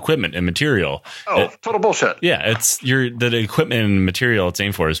equipment and material. Total bullshit. Yeah, it's the equipment and material it's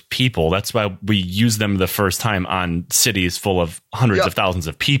aimed for is people. That's why we use them the first time on cities full of hundreds of thousands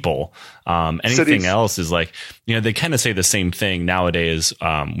of people. Anything else is like, they kind of say the same thing nowadays,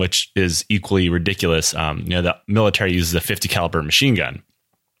 which is equally ridiculous. The military uses a 50 caliber machine gun.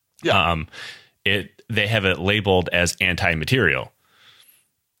 Yeah. They have it labeled as anti-material.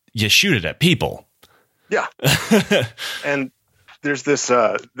 You shoot it at people. Yeah. And there's this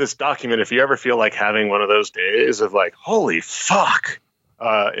document, if you ever feel like having one of those days of like, holy fuck.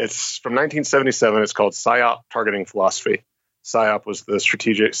 It's from 1977. It's called PSYOP Targeting Philosophy. PSYOP was the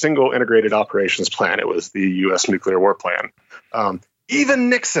Strategic Single Integrated Operations Plan. It was the U.S. nuclear war plan. Even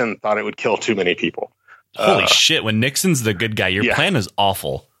Nixon thought it would kill too many people. Holy shit. When Nixon's the good guy, your plan is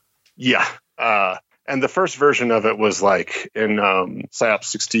awful. Yeah. And the first version of it was like in PSYOP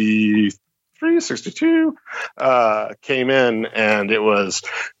 63, 62, came in, and it was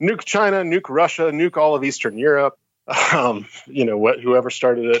nuke China, nuke Russia, nuke all of Eastern Europe. Whoever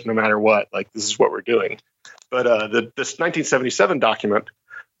started it, no matter what, like this is what we're doing. But this 1977 document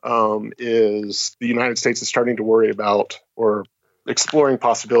is the United States is starting to worry about or exploring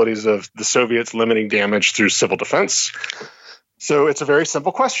possibilities of the Soviets limiting damage through civil defense. So it's a very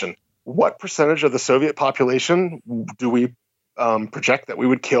simple question. What percentage of the Soviet population do we project that we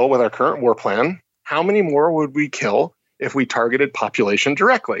would kill with our current war plan? How many more would we kill if we targeted population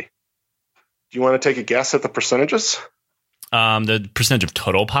directly? Do you want to take a guess at the percentages? The percentage of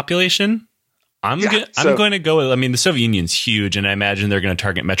total population? I'm going to go with, the Soviet Union's huge, and I imagine they're going to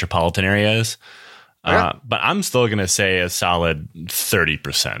target metropolitan areas. But I'm still going to say a solid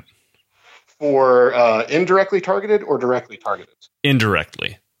 30%. For indirectly targeted or directly targeted?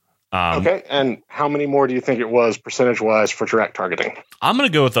 Indirectly. Okay, and how many more do you think it was percentage-wise for direct targeting? I'm going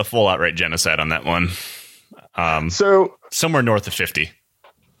to go with a full outright genocide on that one. So somewhere north of 50.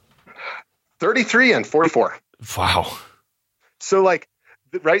 33 and 44. Wow. So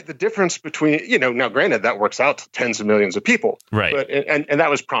the difference between, now granted that works out to tens of millions of people. Right. But, and that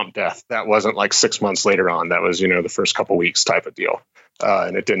was prompt death. That wasn't like 6 months later on. That was, the first couple weeks type of deal.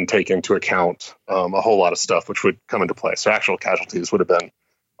 And it didn't take into account a whole lot of stuff which would come into play. So actual casualties would have been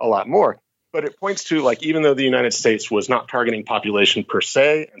a lot more. But it points to even though the United States was not targeting population per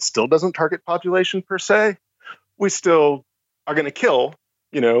se and still doesn't target population per se, we still are going to kill,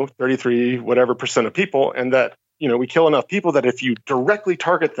 33 whatever percent of people. And that, we kill enough people that if you directly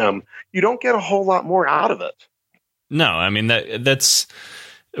target them, you don't get a whole lot more out of it. No, that's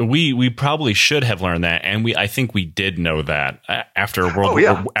we probably should have learned that, and I think we did know that after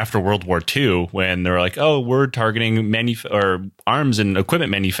World War II, when they were like, oh, we're targeting arms and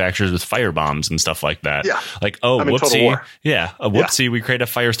equipment manufacturers with fire bombs and stuff like that. Yeah. Whoopsie. Yeah, whoopsie. We created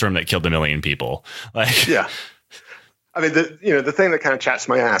a firestorm that killed 1 million people. Yeah. The thing that kind of chats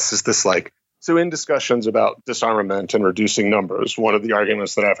my ass is this, so in discussions about disarmament and reducing numbers, one of the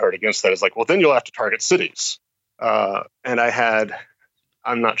arguments that I've heard against that is well, then you'll have to target cities. And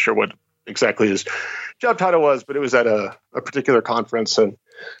I'm not sure what exactly his job title was, but it was at a particular conference. And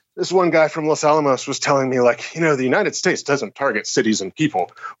this one guy from Los Alamos was telling me the United States doesn't target cities and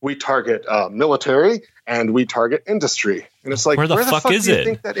people. We target military and we target industry. And it's where the fuck is do you it?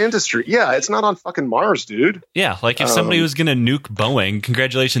 think that industry? Yeah, it's not on fucking Mars, dude. Yeah. If somebody was going to nuke Boeing,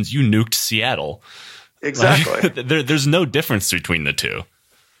 congratulations, you nuked Seattle. Exactly. There's no difference between the two.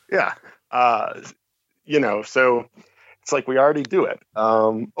 Yeah. So it's we already do it.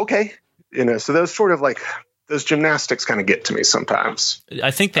 Okay. So those sort of those gymnastics kind of get to me sometimes.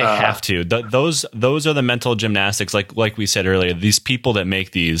 I think they have to. Those are the mental gymnastics. Like we said earlier, these people that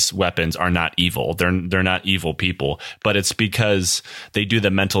make these weapons are not evil. They're not evil people, but it's because they do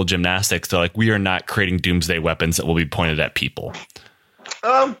the mental gymnastics. They're we are not creating doomsday weapons that will be pointed at people.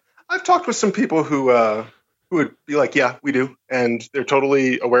 I've talked with some people who would be yeah, we do. And they're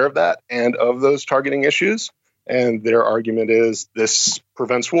totally aware of that and of those targeting issues. And their argument is this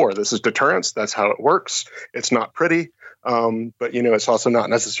prevents war. This is deterrence. That's how it works. It's not pretty. But, it's also not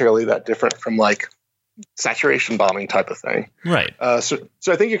necessarily that different from saturation bombing type of thing. Right. So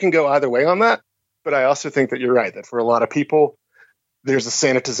I think you can go either way on that. But I also think that you're right, that for a lot of people, there's a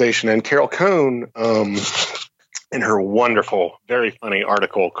sanitization. And Carol Cohn, in her wonderful, very funny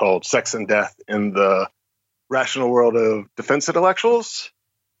article called Sex and Death in the Rational World of Defense Intellectuals,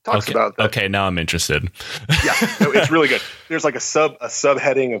 talks about that. Okay, now I'm interested. Yeah, no, it's really good. There's a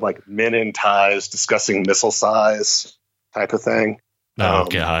subheading of men in ties discussing missile size type of thing. Oh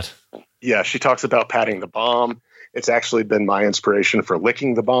God. Yeah, she talks about patting the bomb. It's actually been my inspiration for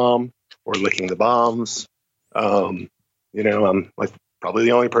licking the bomb. or licking the bombs. I'm like probably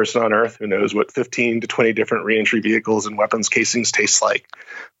the only person on Earth who knows what 15 to 20 different reentry vehicles and weapons casings taste like.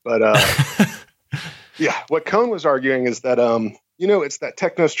 But yeah, what Cohn was arguing is that, it's that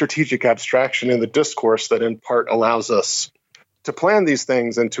techno-strategic abstraction in the discourse that in part allows us to plan these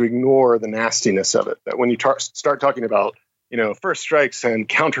things and to ignore the nastiness of it. That when you start talking about, first strikes and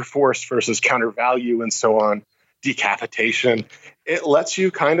counterforce versus countervalue and so on, decapitation, it lets you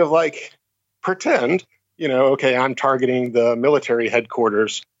kind of like pretend, okay, I'm targeting the military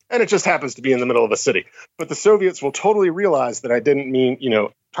headquarters and it just happens to be in the middle of a city. But the Soviets will totally realize that I didn't mean,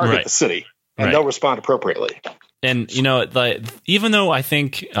 target the city, and they'll respond appropriately. And even though I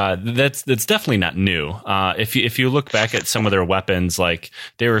think that's definitely not new. If you look back at some of their weapons, like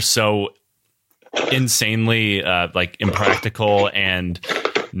they were so insanely impractical and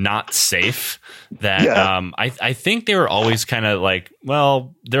not safe that I think they were always kind of like,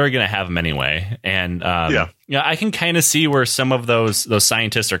 well, they're going to have them anyway. And I can kind of see where some of those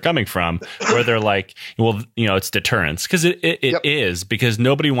scientists are coming from, where they're like, well, it's deterrence, because it is, because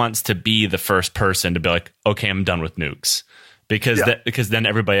nobody wants to be the first person to be like, okay, I'm done with nukes, because then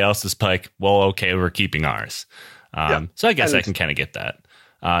everybody else is like, well, okay, we're keeping ours. So I guess I can kind of get that.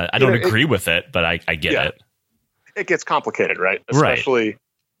 I don't agree with it, but I get it. It gets complicated, right? Especially,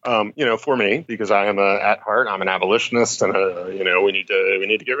 for me, because I am at heart, I'm an abolitionist, and we need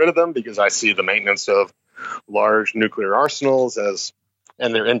to get rid of them, because I see the maintenance of large nuclear arsenals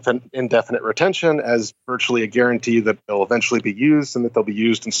and their indefinite retention as virtually a guarantee that they'll eventually be used, and that they'll be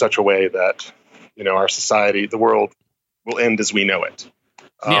used in such a way that our society, the world, will end as we know it.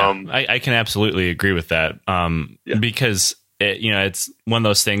 I can absolutely agree with that, because it's one of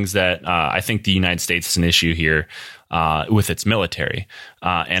those things that I think the United States is an issue here with its military,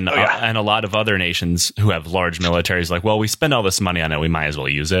 and a lot of other nations who have large militaries, like, well, we spend all this money on it, we might as well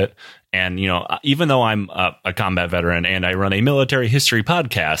use it. And even though I'm a combat veteran and I run a military history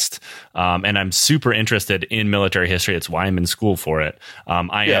podcast, and I'm super interested in military history, it's why I'm in school for it.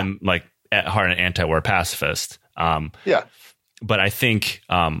 I am like at heart an anti-war pacifist. But I think,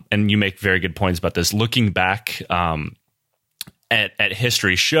 and you make very good points about this, looking back at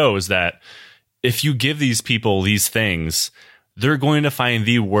history shows that if you give these people these things, they're going to find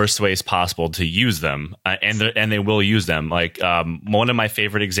the worst ways possible to use them, and they will use them. Like one of my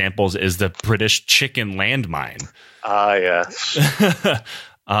favorite examples is the British chicken landmine. Yes.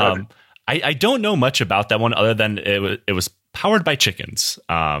 I don't know much about that one other than it was powered by chickens.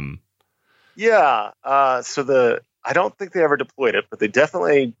 I don't think they ever deployed it, but they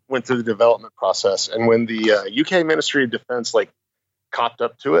definitely went through the development process. And when the UK Ministry of Defense copped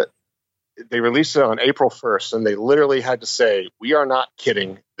up to it, they released it on April 1st, and they literally had to say, we are not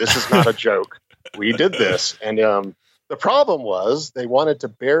kidding. This is not a joke. We did this. And the problem was they wanted to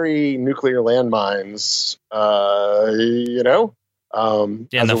bury nuclear landmines, and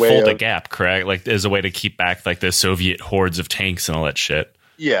to fold a gap, correct? Like, as a way to keep back like the Soviet hordes of tanks and all that shit.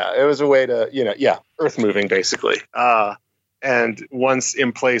 Yeah, it was a way to, earth moving, basically. And once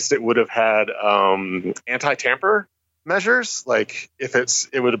in place, it would have had anti-tamper measures. Like, if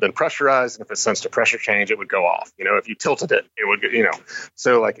it would have been pressurized, and if it sensed a pressure change, it would go off. If you tilted it, it would,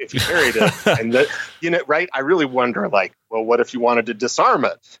 So, like, if you buried it, and right? I really wonder, like, well, what if you wanted to disarm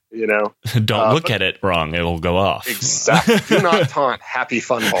it? Don't look at it wrong; it will go off. Exactly. Do not taunt. Happy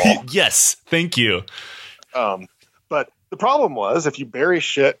fun ball. Yes, thank you. But the problem was, if you bury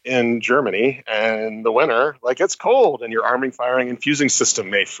shit in Germany in the winter, like, it's cold, and your arming, firing, and fusing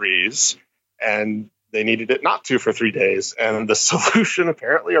system may freeze, and they needed it not to for 3 days. And the solution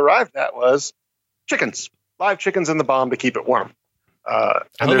apparently arrived at was chickens, live chickens in the bomb to keep it warm. I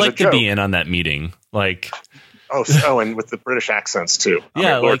would like to be in on that meeting. Like, and with the British accents too.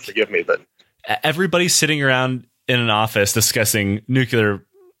 Lord, forgive me, but everybody's sitting around in an office discussing nuclear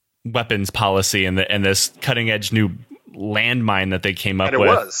weapons policy and this cutting edge new landmine that they came up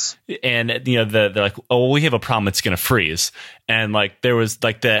with. And they're like, oh, well, we have a problem, it's gonna freeze. And like, there was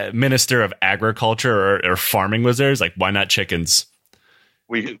like the Minister of Agriculture or Farming was there. It's like, why not chickens?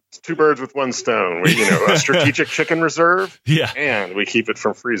 Two birds with one stone. A strategic chicken reserve, and we keep it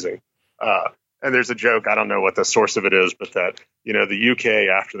from freezing. And there's a joke, I don't know what the source of it is, but that the UK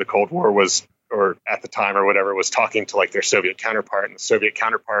after the Cold War was, or at the time or whatever, was talking to like their Soviet counterpart, and the Soviet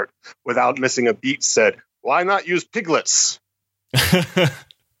counterpart, without missing a beat, said, why not use piglets?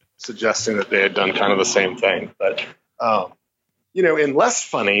 Suggesting that they had done kind of the same thing. But, in less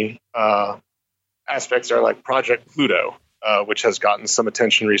funny aspects are like Project Pluto, which has gotten some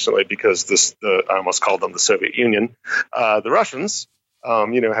attention recently because I almost called them the Soviet Union. The Russians,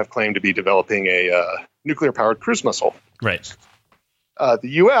 have claimed to be developing a nuclear-powered cruise missile. Right. the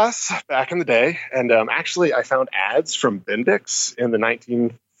U.S. back in the day, and actually I found ads from Bendix in the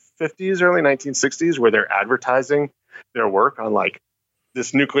 1950s, early 1960s, where they're advertising their work on like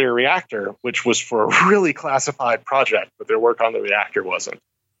this nuclear reactor, which was for a really classified project, but their work on the reactor wasn't.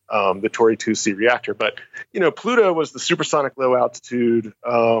 The Tory 2C reactor. But, Pluto was the supersonic low altitude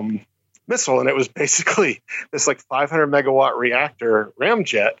missile, and it was basically this like 500 megawatt reactor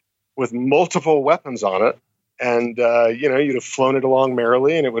ramjet with multiple weapons on it. And, you'd have flown it along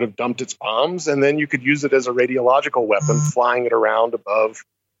merrily and it would have dumped its bombs. And then you could use it as a radiological weapon, flying it around above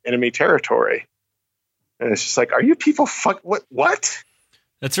enemy territory. And it's just like, are you people what?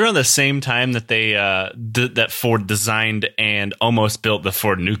 That's around the same time that they that Ford designed and almost built the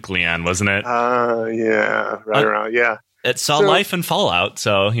Ford Nucleon, wasn't it? Yeah, right around, yeah. It saw life and fallout,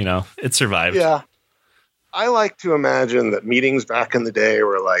 so, it survived. Yeah. I like to imagine that meetings back in the day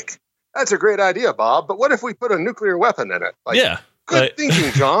were like, that's a great idea, Bob, but what if we put a nuclear weapon in it? Like, yeah. Good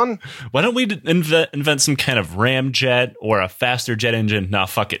thinking, John. Why don't we invent some kind of ramjet or a faster jet engine? Nah,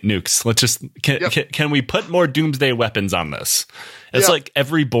 fuck it, nukes. Let's just can we put more doomsday weapons on this? It's like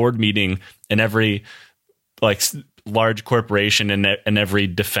every board meeting and every like large corporation and every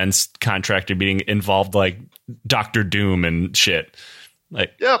defense contractor meeting involved like Dr. Doom and shit.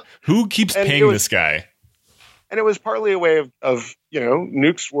 Like, who keeps paying this guy? And it was partly a way of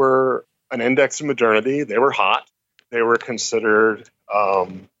nukes were an index of modernity. They were hot. They were considered,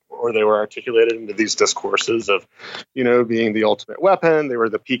 or they were articulated into these discourses of, being the ultimate weapon. They were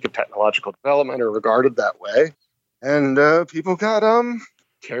the peak of technological development, or regarded that way. And people got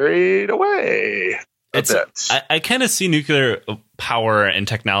carried away a bit. I kind of see nuclear power and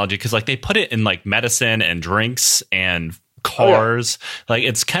technology because, like, they put it in like medicine and drinks and cars. Like,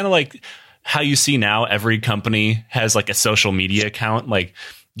 it's kind of like how you see now every company has like a social media account, like.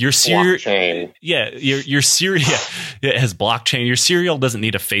 Your cereal, your cereal, it has blockchain. Your cereal doesn't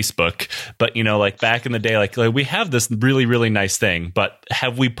need a Facebook, but like back in the day, like we have this really, really nice thing, but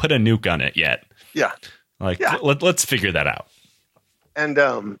have we put a nuke on it yet? Yeah, let's figure that out. And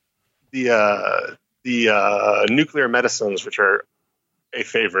the nuclear medicines, which are a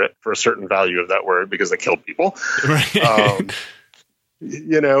favorite for a certain value of that word because they killed people, right?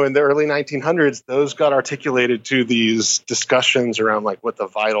 In the early 1900s, those got articulated to these discussions around like what the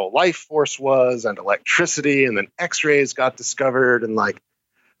vital life force was and electricity, and then X-rays got discovered, and like,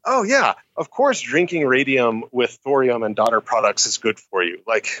 oh yeah, of course, drinking radium with thorium and daughter products is good for you.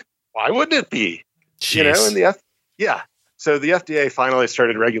 Like, why wouldn't it be? Jeez. So the FDA finally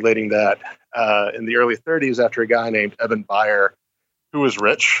started regulating that in the early 30s after a guy named Eben Bayer, who was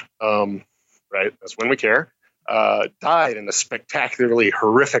rich, right? That's when we care. Died in a spectacularly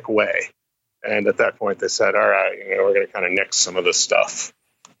horrific way. And at that point, they said, all right, we're going to kind of nix some of this stuff.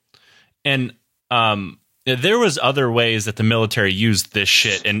 And there was other ways that the military used this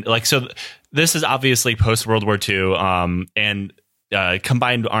shit. And like, so this is obviously post-World War II, and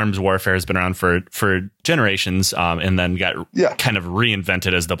combined arms warfare has been around for generations, and then got kind of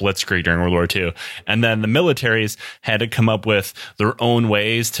reinvented as the Blitzkrieg during World War II. And then the militaries had to come up with their own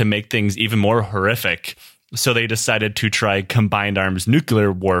ways to make things even more horrific. So they decided to try combined arms nuclear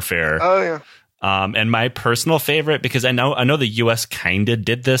warfare. Oh, yeah. And my personal favorite, because I know the U.S. kind of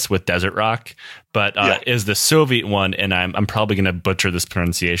did this with Desert Rock, but is the Soviet one, and I'm probably going to butcher this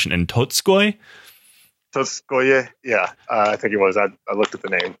pronunciation, in Totskoye. Totskoye, yeah. I think it was. I looked at the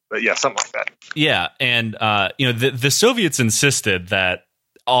name, but yeah, something like that. Yeah, and the Soviets insisted that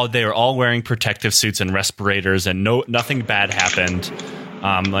they were all wearing protective suits and respirators, and nothing bad happened.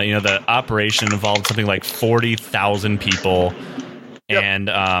 The operation involved something like 40,000 people,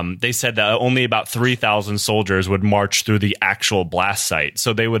 and they said that only about 3,000 soldiers would march through the actual blast site.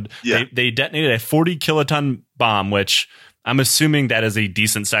 So they detonated a 40 kiloton bomb, which I'm assuming that is a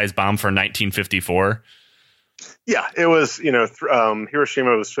decent sized bomb for 1954. Yeah, it was.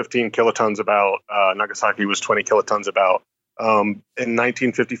 Hiroshima was 15 kilotons about. Nagasaki was 20 kilotons about. In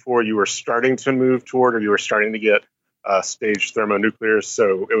 1954, you were starting to move toward, or you were starting to get staged thermonuclears,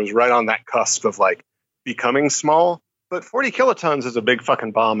 so it was right on that cusp of like becoming small. But 40 kilotons is a big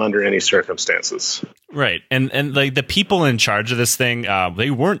fucking bomb under any circumstances, right? And like the people in charge of this thing, they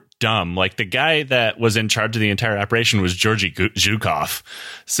weren't dumb. Like the guy that was in charge of the entire operation was Georgy Zhukov.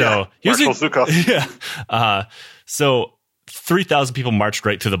 So Marshal Zhukov. Yeah. So 3,000 people marched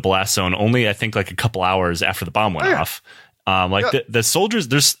right through the blast zone. Only I think like a couple hours after the bomb went off. The soldiers,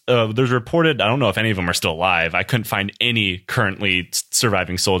 there's reported, I don't know if any of them are still alive. I couldn't find any currently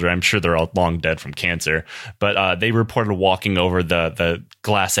surviving soldier. I'm sure they're all long dead from cancer, but they reported walking over the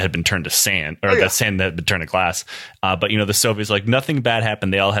glass that had been turned to sand, or the sand that had been turned to glass. But the Soviets, like, nothing bad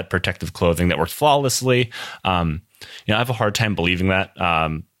happened. They all had protective clothing that worked flawlessly. I have a hard time believing that.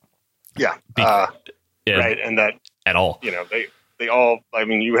 Yeah. Right. And that at all. They all, I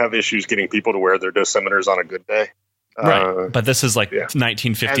mean, you have issues getting people to wear their dosimeters on a good day. Right. But this is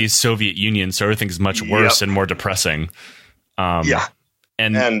 1950s Soviet Union, so everything's much worse and more depressing.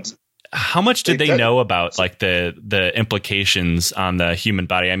 And how much did they know about the implications on the human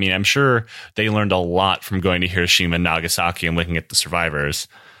body? I mean, I'm sure they learned a lot from going to Hiroshima and Nagasaki and looking at the survivors.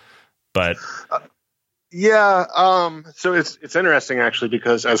 But so it's interesting actually,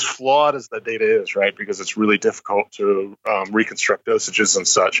 because as flawed as the data is, right, because it's really difficult to reconstruct dosages and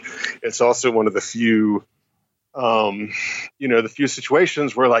such, it's also one of the few the few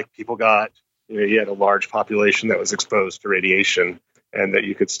situations where people got, you had a large population that was exposed to radiation and that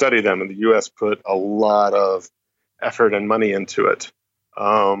you could study them. And the U.S. put a lot of effort and money into it.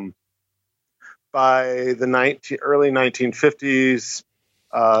 By the early 1950s,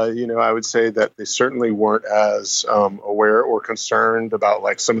 I would say that they certainly weren't as aware or concerned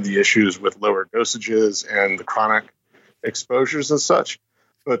about some of the issues with lower dosages and the chronic exposures and such.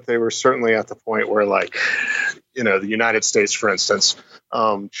 But they were certainly at the point where, the United States, for instance,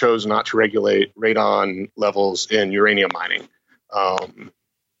 chose not to regulate radon levels in uranium mining.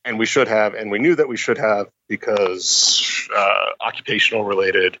 And we should have, and we knew that we should have, because occupational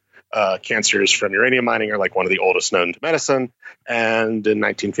related cancers from uranium mining are one of the oldest known to medicine. And in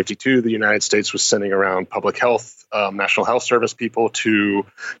 1952, the United States was sending around public health, National Health Service people to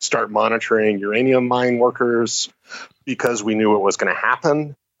start monitoring uranium mine workers, because we knew it was going to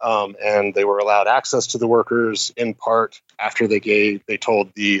happen. And they were allowed access to the workers in part after they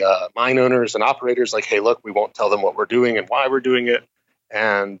told the mine owners and operators, hey, look, we won't tell them what we're doing and why we're doing it.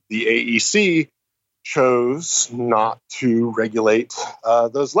 And the AEC chose not to regulate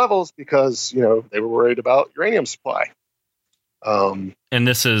those levels because, they were worried about uranium supply. And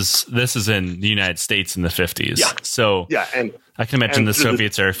this is in the United States in the 50s. Yeah. So and I can imagine the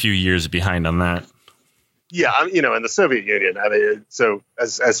Soviets are a few years behind on that. Yeah, in the Soviet Union, so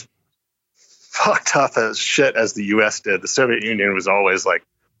as fucked up as shit as the U.S. did, the Soviet Union was always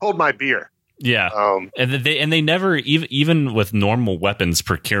hold my beer. Yeah, and they never, even with normal weapons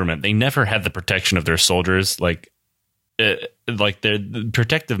procurement, they never had the protection of their soldiers. Their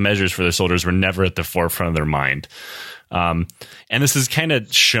protective measures for their soldiers were never at the forefront of their mind. And this is kind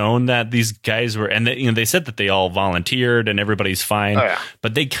of shown that these guys were, and they said that they all volunteered and everybody's fine,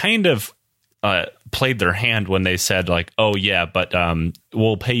 but they kind of played their hand when they said oh yeah, but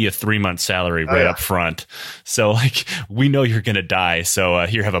we'll pay you 3 months salary right up front. So we know you're going to die. So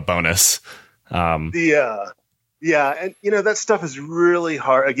here, have a bonus. And that stuff is really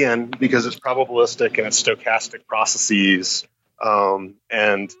hard again, because it's probabilistic and it's stochastic processes,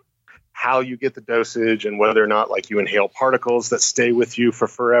 and how you get the dosage and whether or not you inhale particles that stay with you for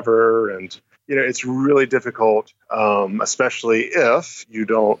forever. And, it's really difficult, especially if you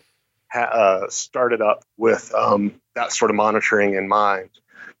don't start it up with that sort of monitoring in mind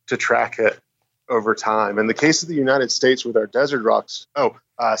to track it over time. In the case of the United States with our desert rocks,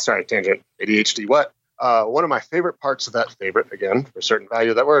 tangent, ADHD, what? One of my favorite parts of that again, for certain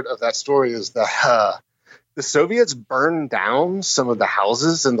value of that word, of that story is that the Soviets burned down some of the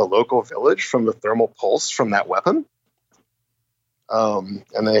houses in the local village from the thermal pulse from that weapon.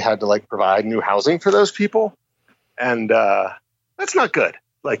 And they had to provide new housing for those people. And that's not good.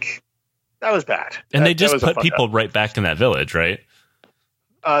 That was bad. And they just put people right back in that village, right?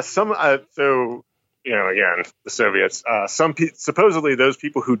 Again, the Soviets, supposedly those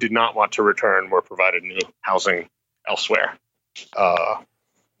people who did not want to return were provided new housing elsewhere. Who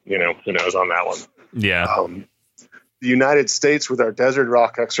knows on that one? Yeah. The United States with our desert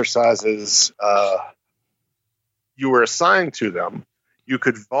rock exercises, you were assigned to them. You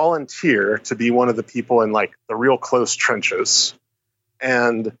could volunteer to be one of the people in the real close trenches.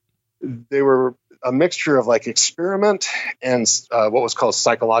 And they were a mixture of experiment and what was called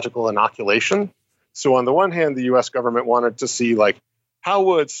psychological inoculation. So on the one hand, the U.S. government wanted to see how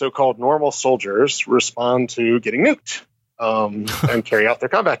would so-called normal soldiers respond to getting nuked and carry out their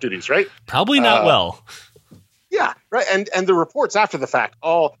combat duties, right? Probably not well. Yeah, right. And the reports after the fact,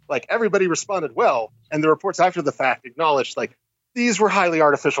 everybody responded well. And the reports after the fact acknowledged these were highly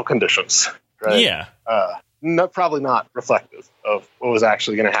artificial conditions, right? Yeah. Probably not reflective of what was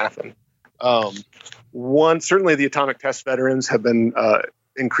actually going to happen. Certainly the atomic test veterans have been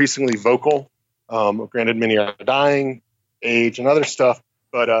increasingly vocal. Granted, many are dying, age, and other stuff,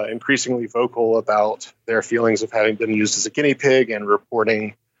 but increasingly vocal about their feelings of having been used as a guinea pig and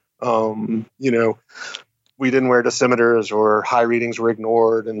reporting, we didn't wear dosimeters or high readings were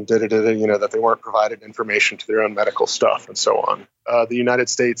ignored and that they weren't provided information to their own medical stuff and so on. The United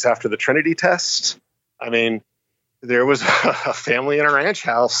States, after the Trinity test, there was a family in a ranch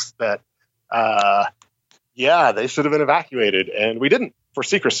house that, they should have been evacuated, and we didn't for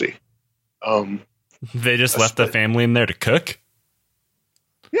secrecy. They just left the family in there to cook?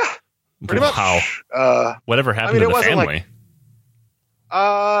 Yeah, pretty much. Whatever happened to the family?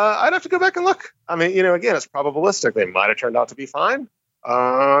 I'd have to go back and look. I mean, again, it's probabilistic. They might have turned out to be fine. They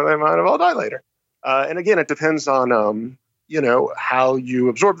might have all died later. And again, it depends on, how you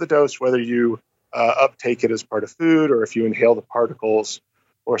absorb the dose, whether you uptake it as part of food or if you inhale the particles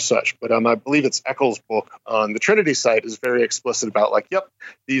or such. But I believe it's Eccles' book on the Trinity site is very explicit about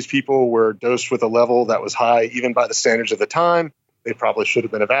these people were dosed with a level that was high, even by the standards of the time. They probably should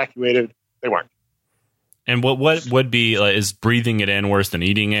have been evacuated. They weren't. And what would be, is breathing it in worse than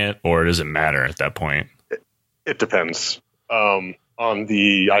eating it, or does it matter at that point? It depends on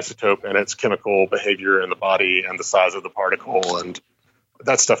the isotope and its chemical behavior in the body and the size of the particle. And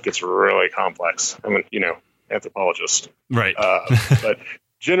that stuff gets really complex. I mean, anthropologist. Right. But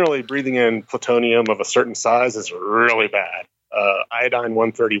generally, breathing in plutonium of a certain size is really bad.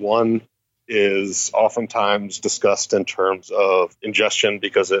 Iodine-131 is oftentimes discussed in terms of ingestion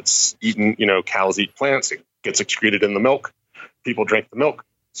because it's eaten, cows eat plants. It gets excreted in the milk. People drink the milk,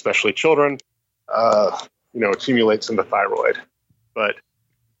 especially children, accumulates in the thyroid. But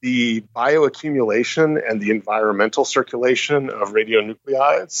the bioaccumulation and the environmental circulation of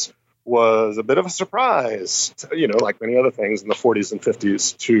radionuclides was a bit of a surprise, like many other things in the 40s and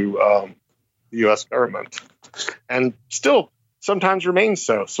 50s to the U.S. government. And still sometimes remains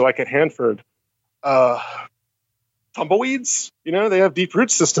so. So like at Hanford, tumbleweeds, they have deep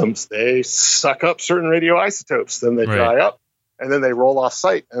root systems. They suck up certain radioisotopes, then they dry up, and then they roll off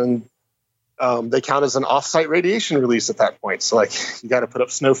site. And they count as an off-site radiation release at that point. So you got to put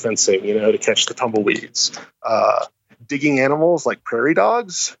up snow fencing, to catch the tumbleweeds. Digging animals like prairie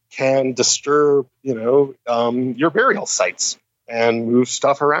dogs can disturb, your burial sites and move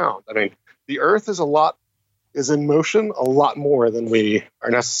stuff around. I mean, the Earth is in motion a lot more than we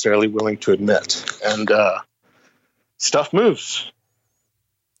are necessarily willing to admit. And stuff moves.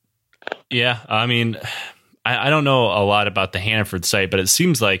 Yeah, I mean, I don't know a lot about the Hanford site, but it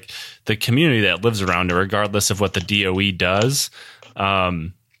seems like the community that lives around it, regardless of what the DOE does,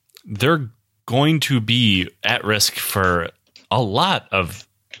 they're going to be at risk for a lot of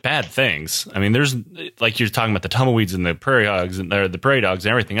bad things. I mean, there's, like you're talking about the tumbleweeds and the prairie dogs and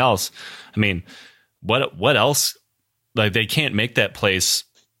everything else. I mean, what else? Like, they can't make that place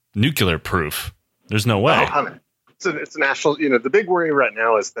nuclear proof. There's no way. It's a national, the big worry right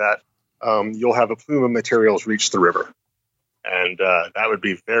now is that you'll have a plume of materials reach the river. And that would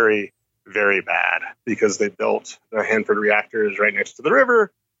be very, very bad because they built their Hanford reactors right next to the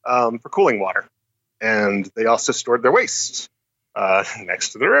river for cooling water. And they also stored their waste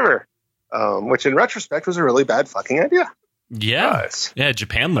next to the river, which in retrospect was a really bad fucking idea. Yeah. Yeah,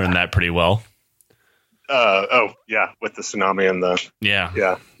 Japan learned that pretty well. With the tsunami and the... Yeah.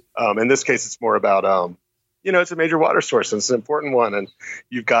 Yeah. In this case, it's more about... it's a major water source and it's an important one. And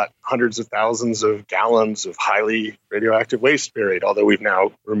you've got hundreds of thousands of gallons of highly radioactive waste buried, although we've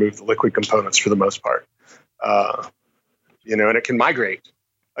now removed the liquid components for the most part. And it can migrate.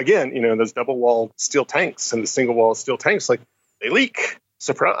 Again, those double-walled steel tanks and the single-walled steel tanks, they leak.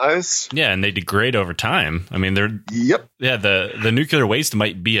 Surprise. Yeah, and they degrade over time. I mean, Yep. Yeah, the nuclear waste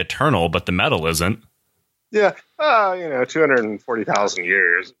might be eternal, but the metal isn't. Yeah. 240,000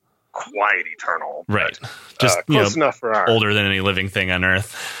 years. Quite eternal, right? Just close enough for our older than any living thing on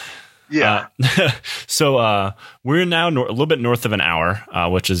Earth. Yeah. So we're now a little bit north of an hour,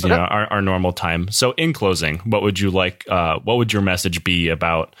 which is our normal time. So in closing, what would you like? What would your message be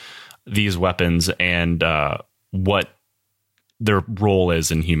about these weapons and what their role is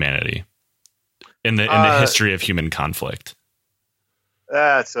in humanity in the history of human conflict?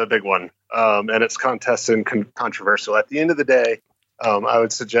 That's a big one, and it's contested and controversial. At the end of the day. I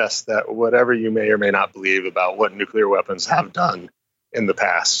would suggest that whatever you may or may not believe about what nuclear weapons have done in the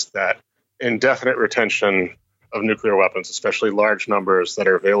past, that indefinite retention of nuclear weapons, especially large numbers that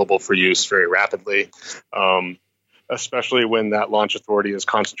are available for use very rapidly, especially when that launch authority is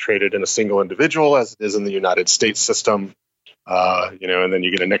concentrated in a single individual, as it is in the United States system, and then you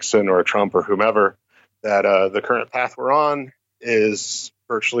get a Nixon or a Trump or whomever, that the current path we're on is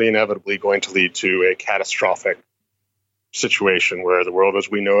virtually inevitably going to lead to a catastrophic situation where the world as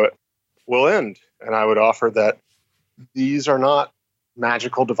we know it will end. And I would offer that these are not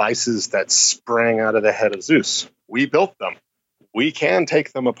magical devices that sprang out of the head of Zeus. We built them. We can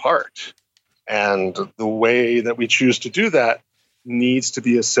take them apart. And the way that we choose to do that needs to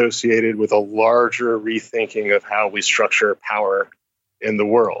be associated with a larger rethinking of how we structure power in the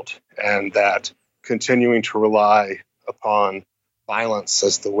world. And that continuing to rely upon violence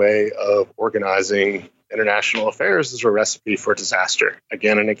as the way of organizing international affairs is a recipe for disaster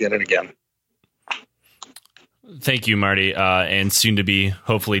again and again and again. Thank you, Marty, and soon to be,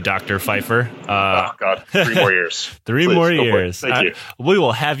 hopefully, Dr. Pfeiffer. Oh, God, 3 more years. Three Please, more go for it. years. Thank you. We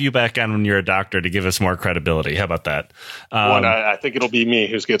will have you back on when you're a doctor to give us more credibility. How about that? I think it'll be me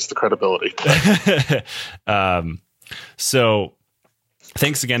who gets the credibility. So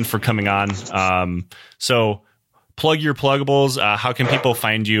thanks again for coming on. So plug your pluggables. How can people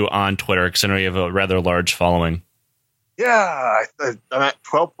find you on Twitter? Because I know you have a rather large following. Yeah, I'm at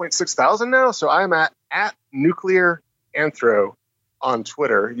 12.6 thousand now. So I'm at Nuclear Anthro on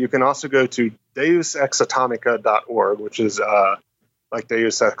Twitter. You can also go to deusexatomica.org, which is like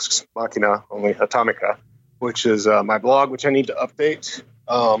Deus Ex Machina, only Atomica, which is my blog, which I need to update.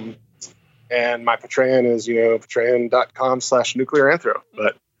 And my Patreon is, patreon.com/nuclearanthro.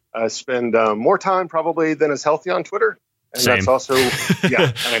 But I spend more time probably than is healthy on Twitter. And Same. That's also,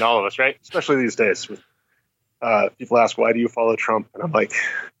 all of us, right? Especially these days. People ask, why do you follow Trump? And I'm like,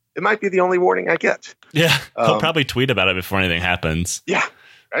 it might be the only warning I get. Yeah, he'll probably tweet about it before anything happens. Yeah,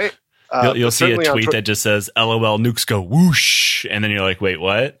 right? You'll see a tweet that just says, LOL, nukes go whoosh. And then you're like, wait,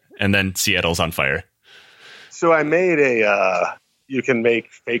 what? And then Seattle's on fire. So I made you can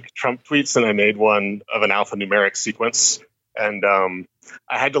make fake Trump tweets, and I made one of an alphanumeric sequence. And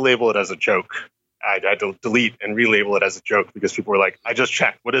I had to label it as a joke. I had to delete and relabel it as a joke because people were like, I just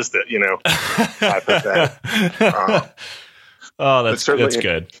checked. What is that? 5%. That's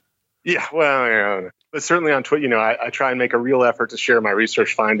good. Yeah, well, but certainly on Twitter, I try and make a real effort to share my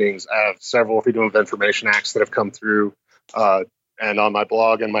research findings. I have several Freedom of Information Acts that have come through, and on my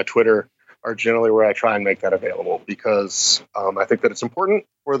blog and my Twitter are generally where I try and make that available because I think that it's important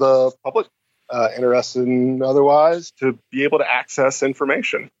for the public, interested and otherwise, to be able to access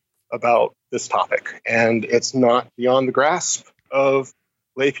information about this topic. And it's not beyond the grasp of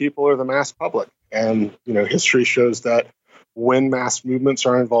lay people or the mass public. And, history shows that when mass movements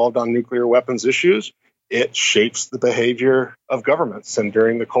are involved on nuclear weapons issues, it shapes the behavior of governments. And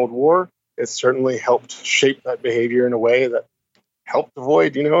during the Cold War, it certainly helped shape that behavior in a way that helped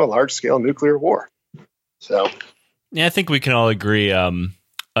avoid, a large-scale nuclear war. So, yeah, I think we can all agree a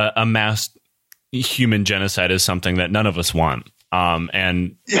mass human genocide is something that none of us want.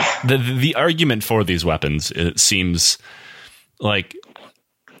 And the argument for these weapons, it seems like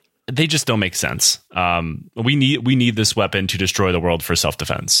they just don't make sense. We need this weapon to destroy the world for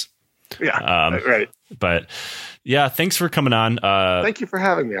self-defense. Yeah, right. But yeah, thanks for coming on. Thank you for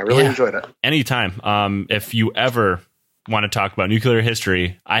having me. I really enjoyed it. Anytime. If you ever want to talk about nuclear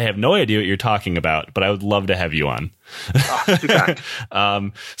history, I have no idea what you're talking about, but I would love to have you on. Too kind.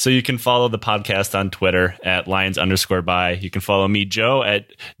 So you can follow the podcast on Twitter at Lions_by. You can follow me, Joe,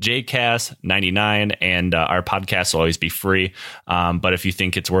 at JCast99, and our podcast will always be free. But if you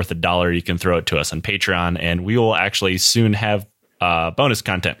think it's worth $1, you can throw it to us on Patreon, and we will actually soon have bonus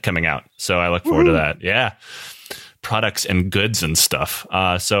content coming out. So I look forward to that. Yeah. Products and goods and stuff.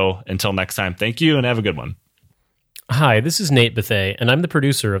 So until next time, thank you and have a good one. Hi, this is Nate Bethea, and I'm the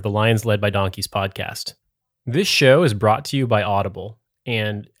producer of the Lions Led by Donkeys podcast. This show is brought to you by Audible,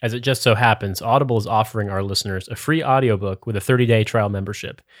 and as it just so happens, Audible is offering our listeners a free audiobook with a 30-day trial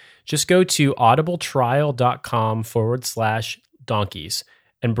membership. Just go to audibletrial.com/donkeys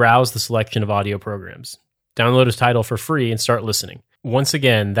and browse the selection of audio programs. Download a title for free and start listening. Once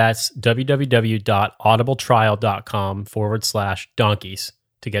again, that's www.audibletrial.com/donkeys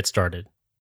to get started.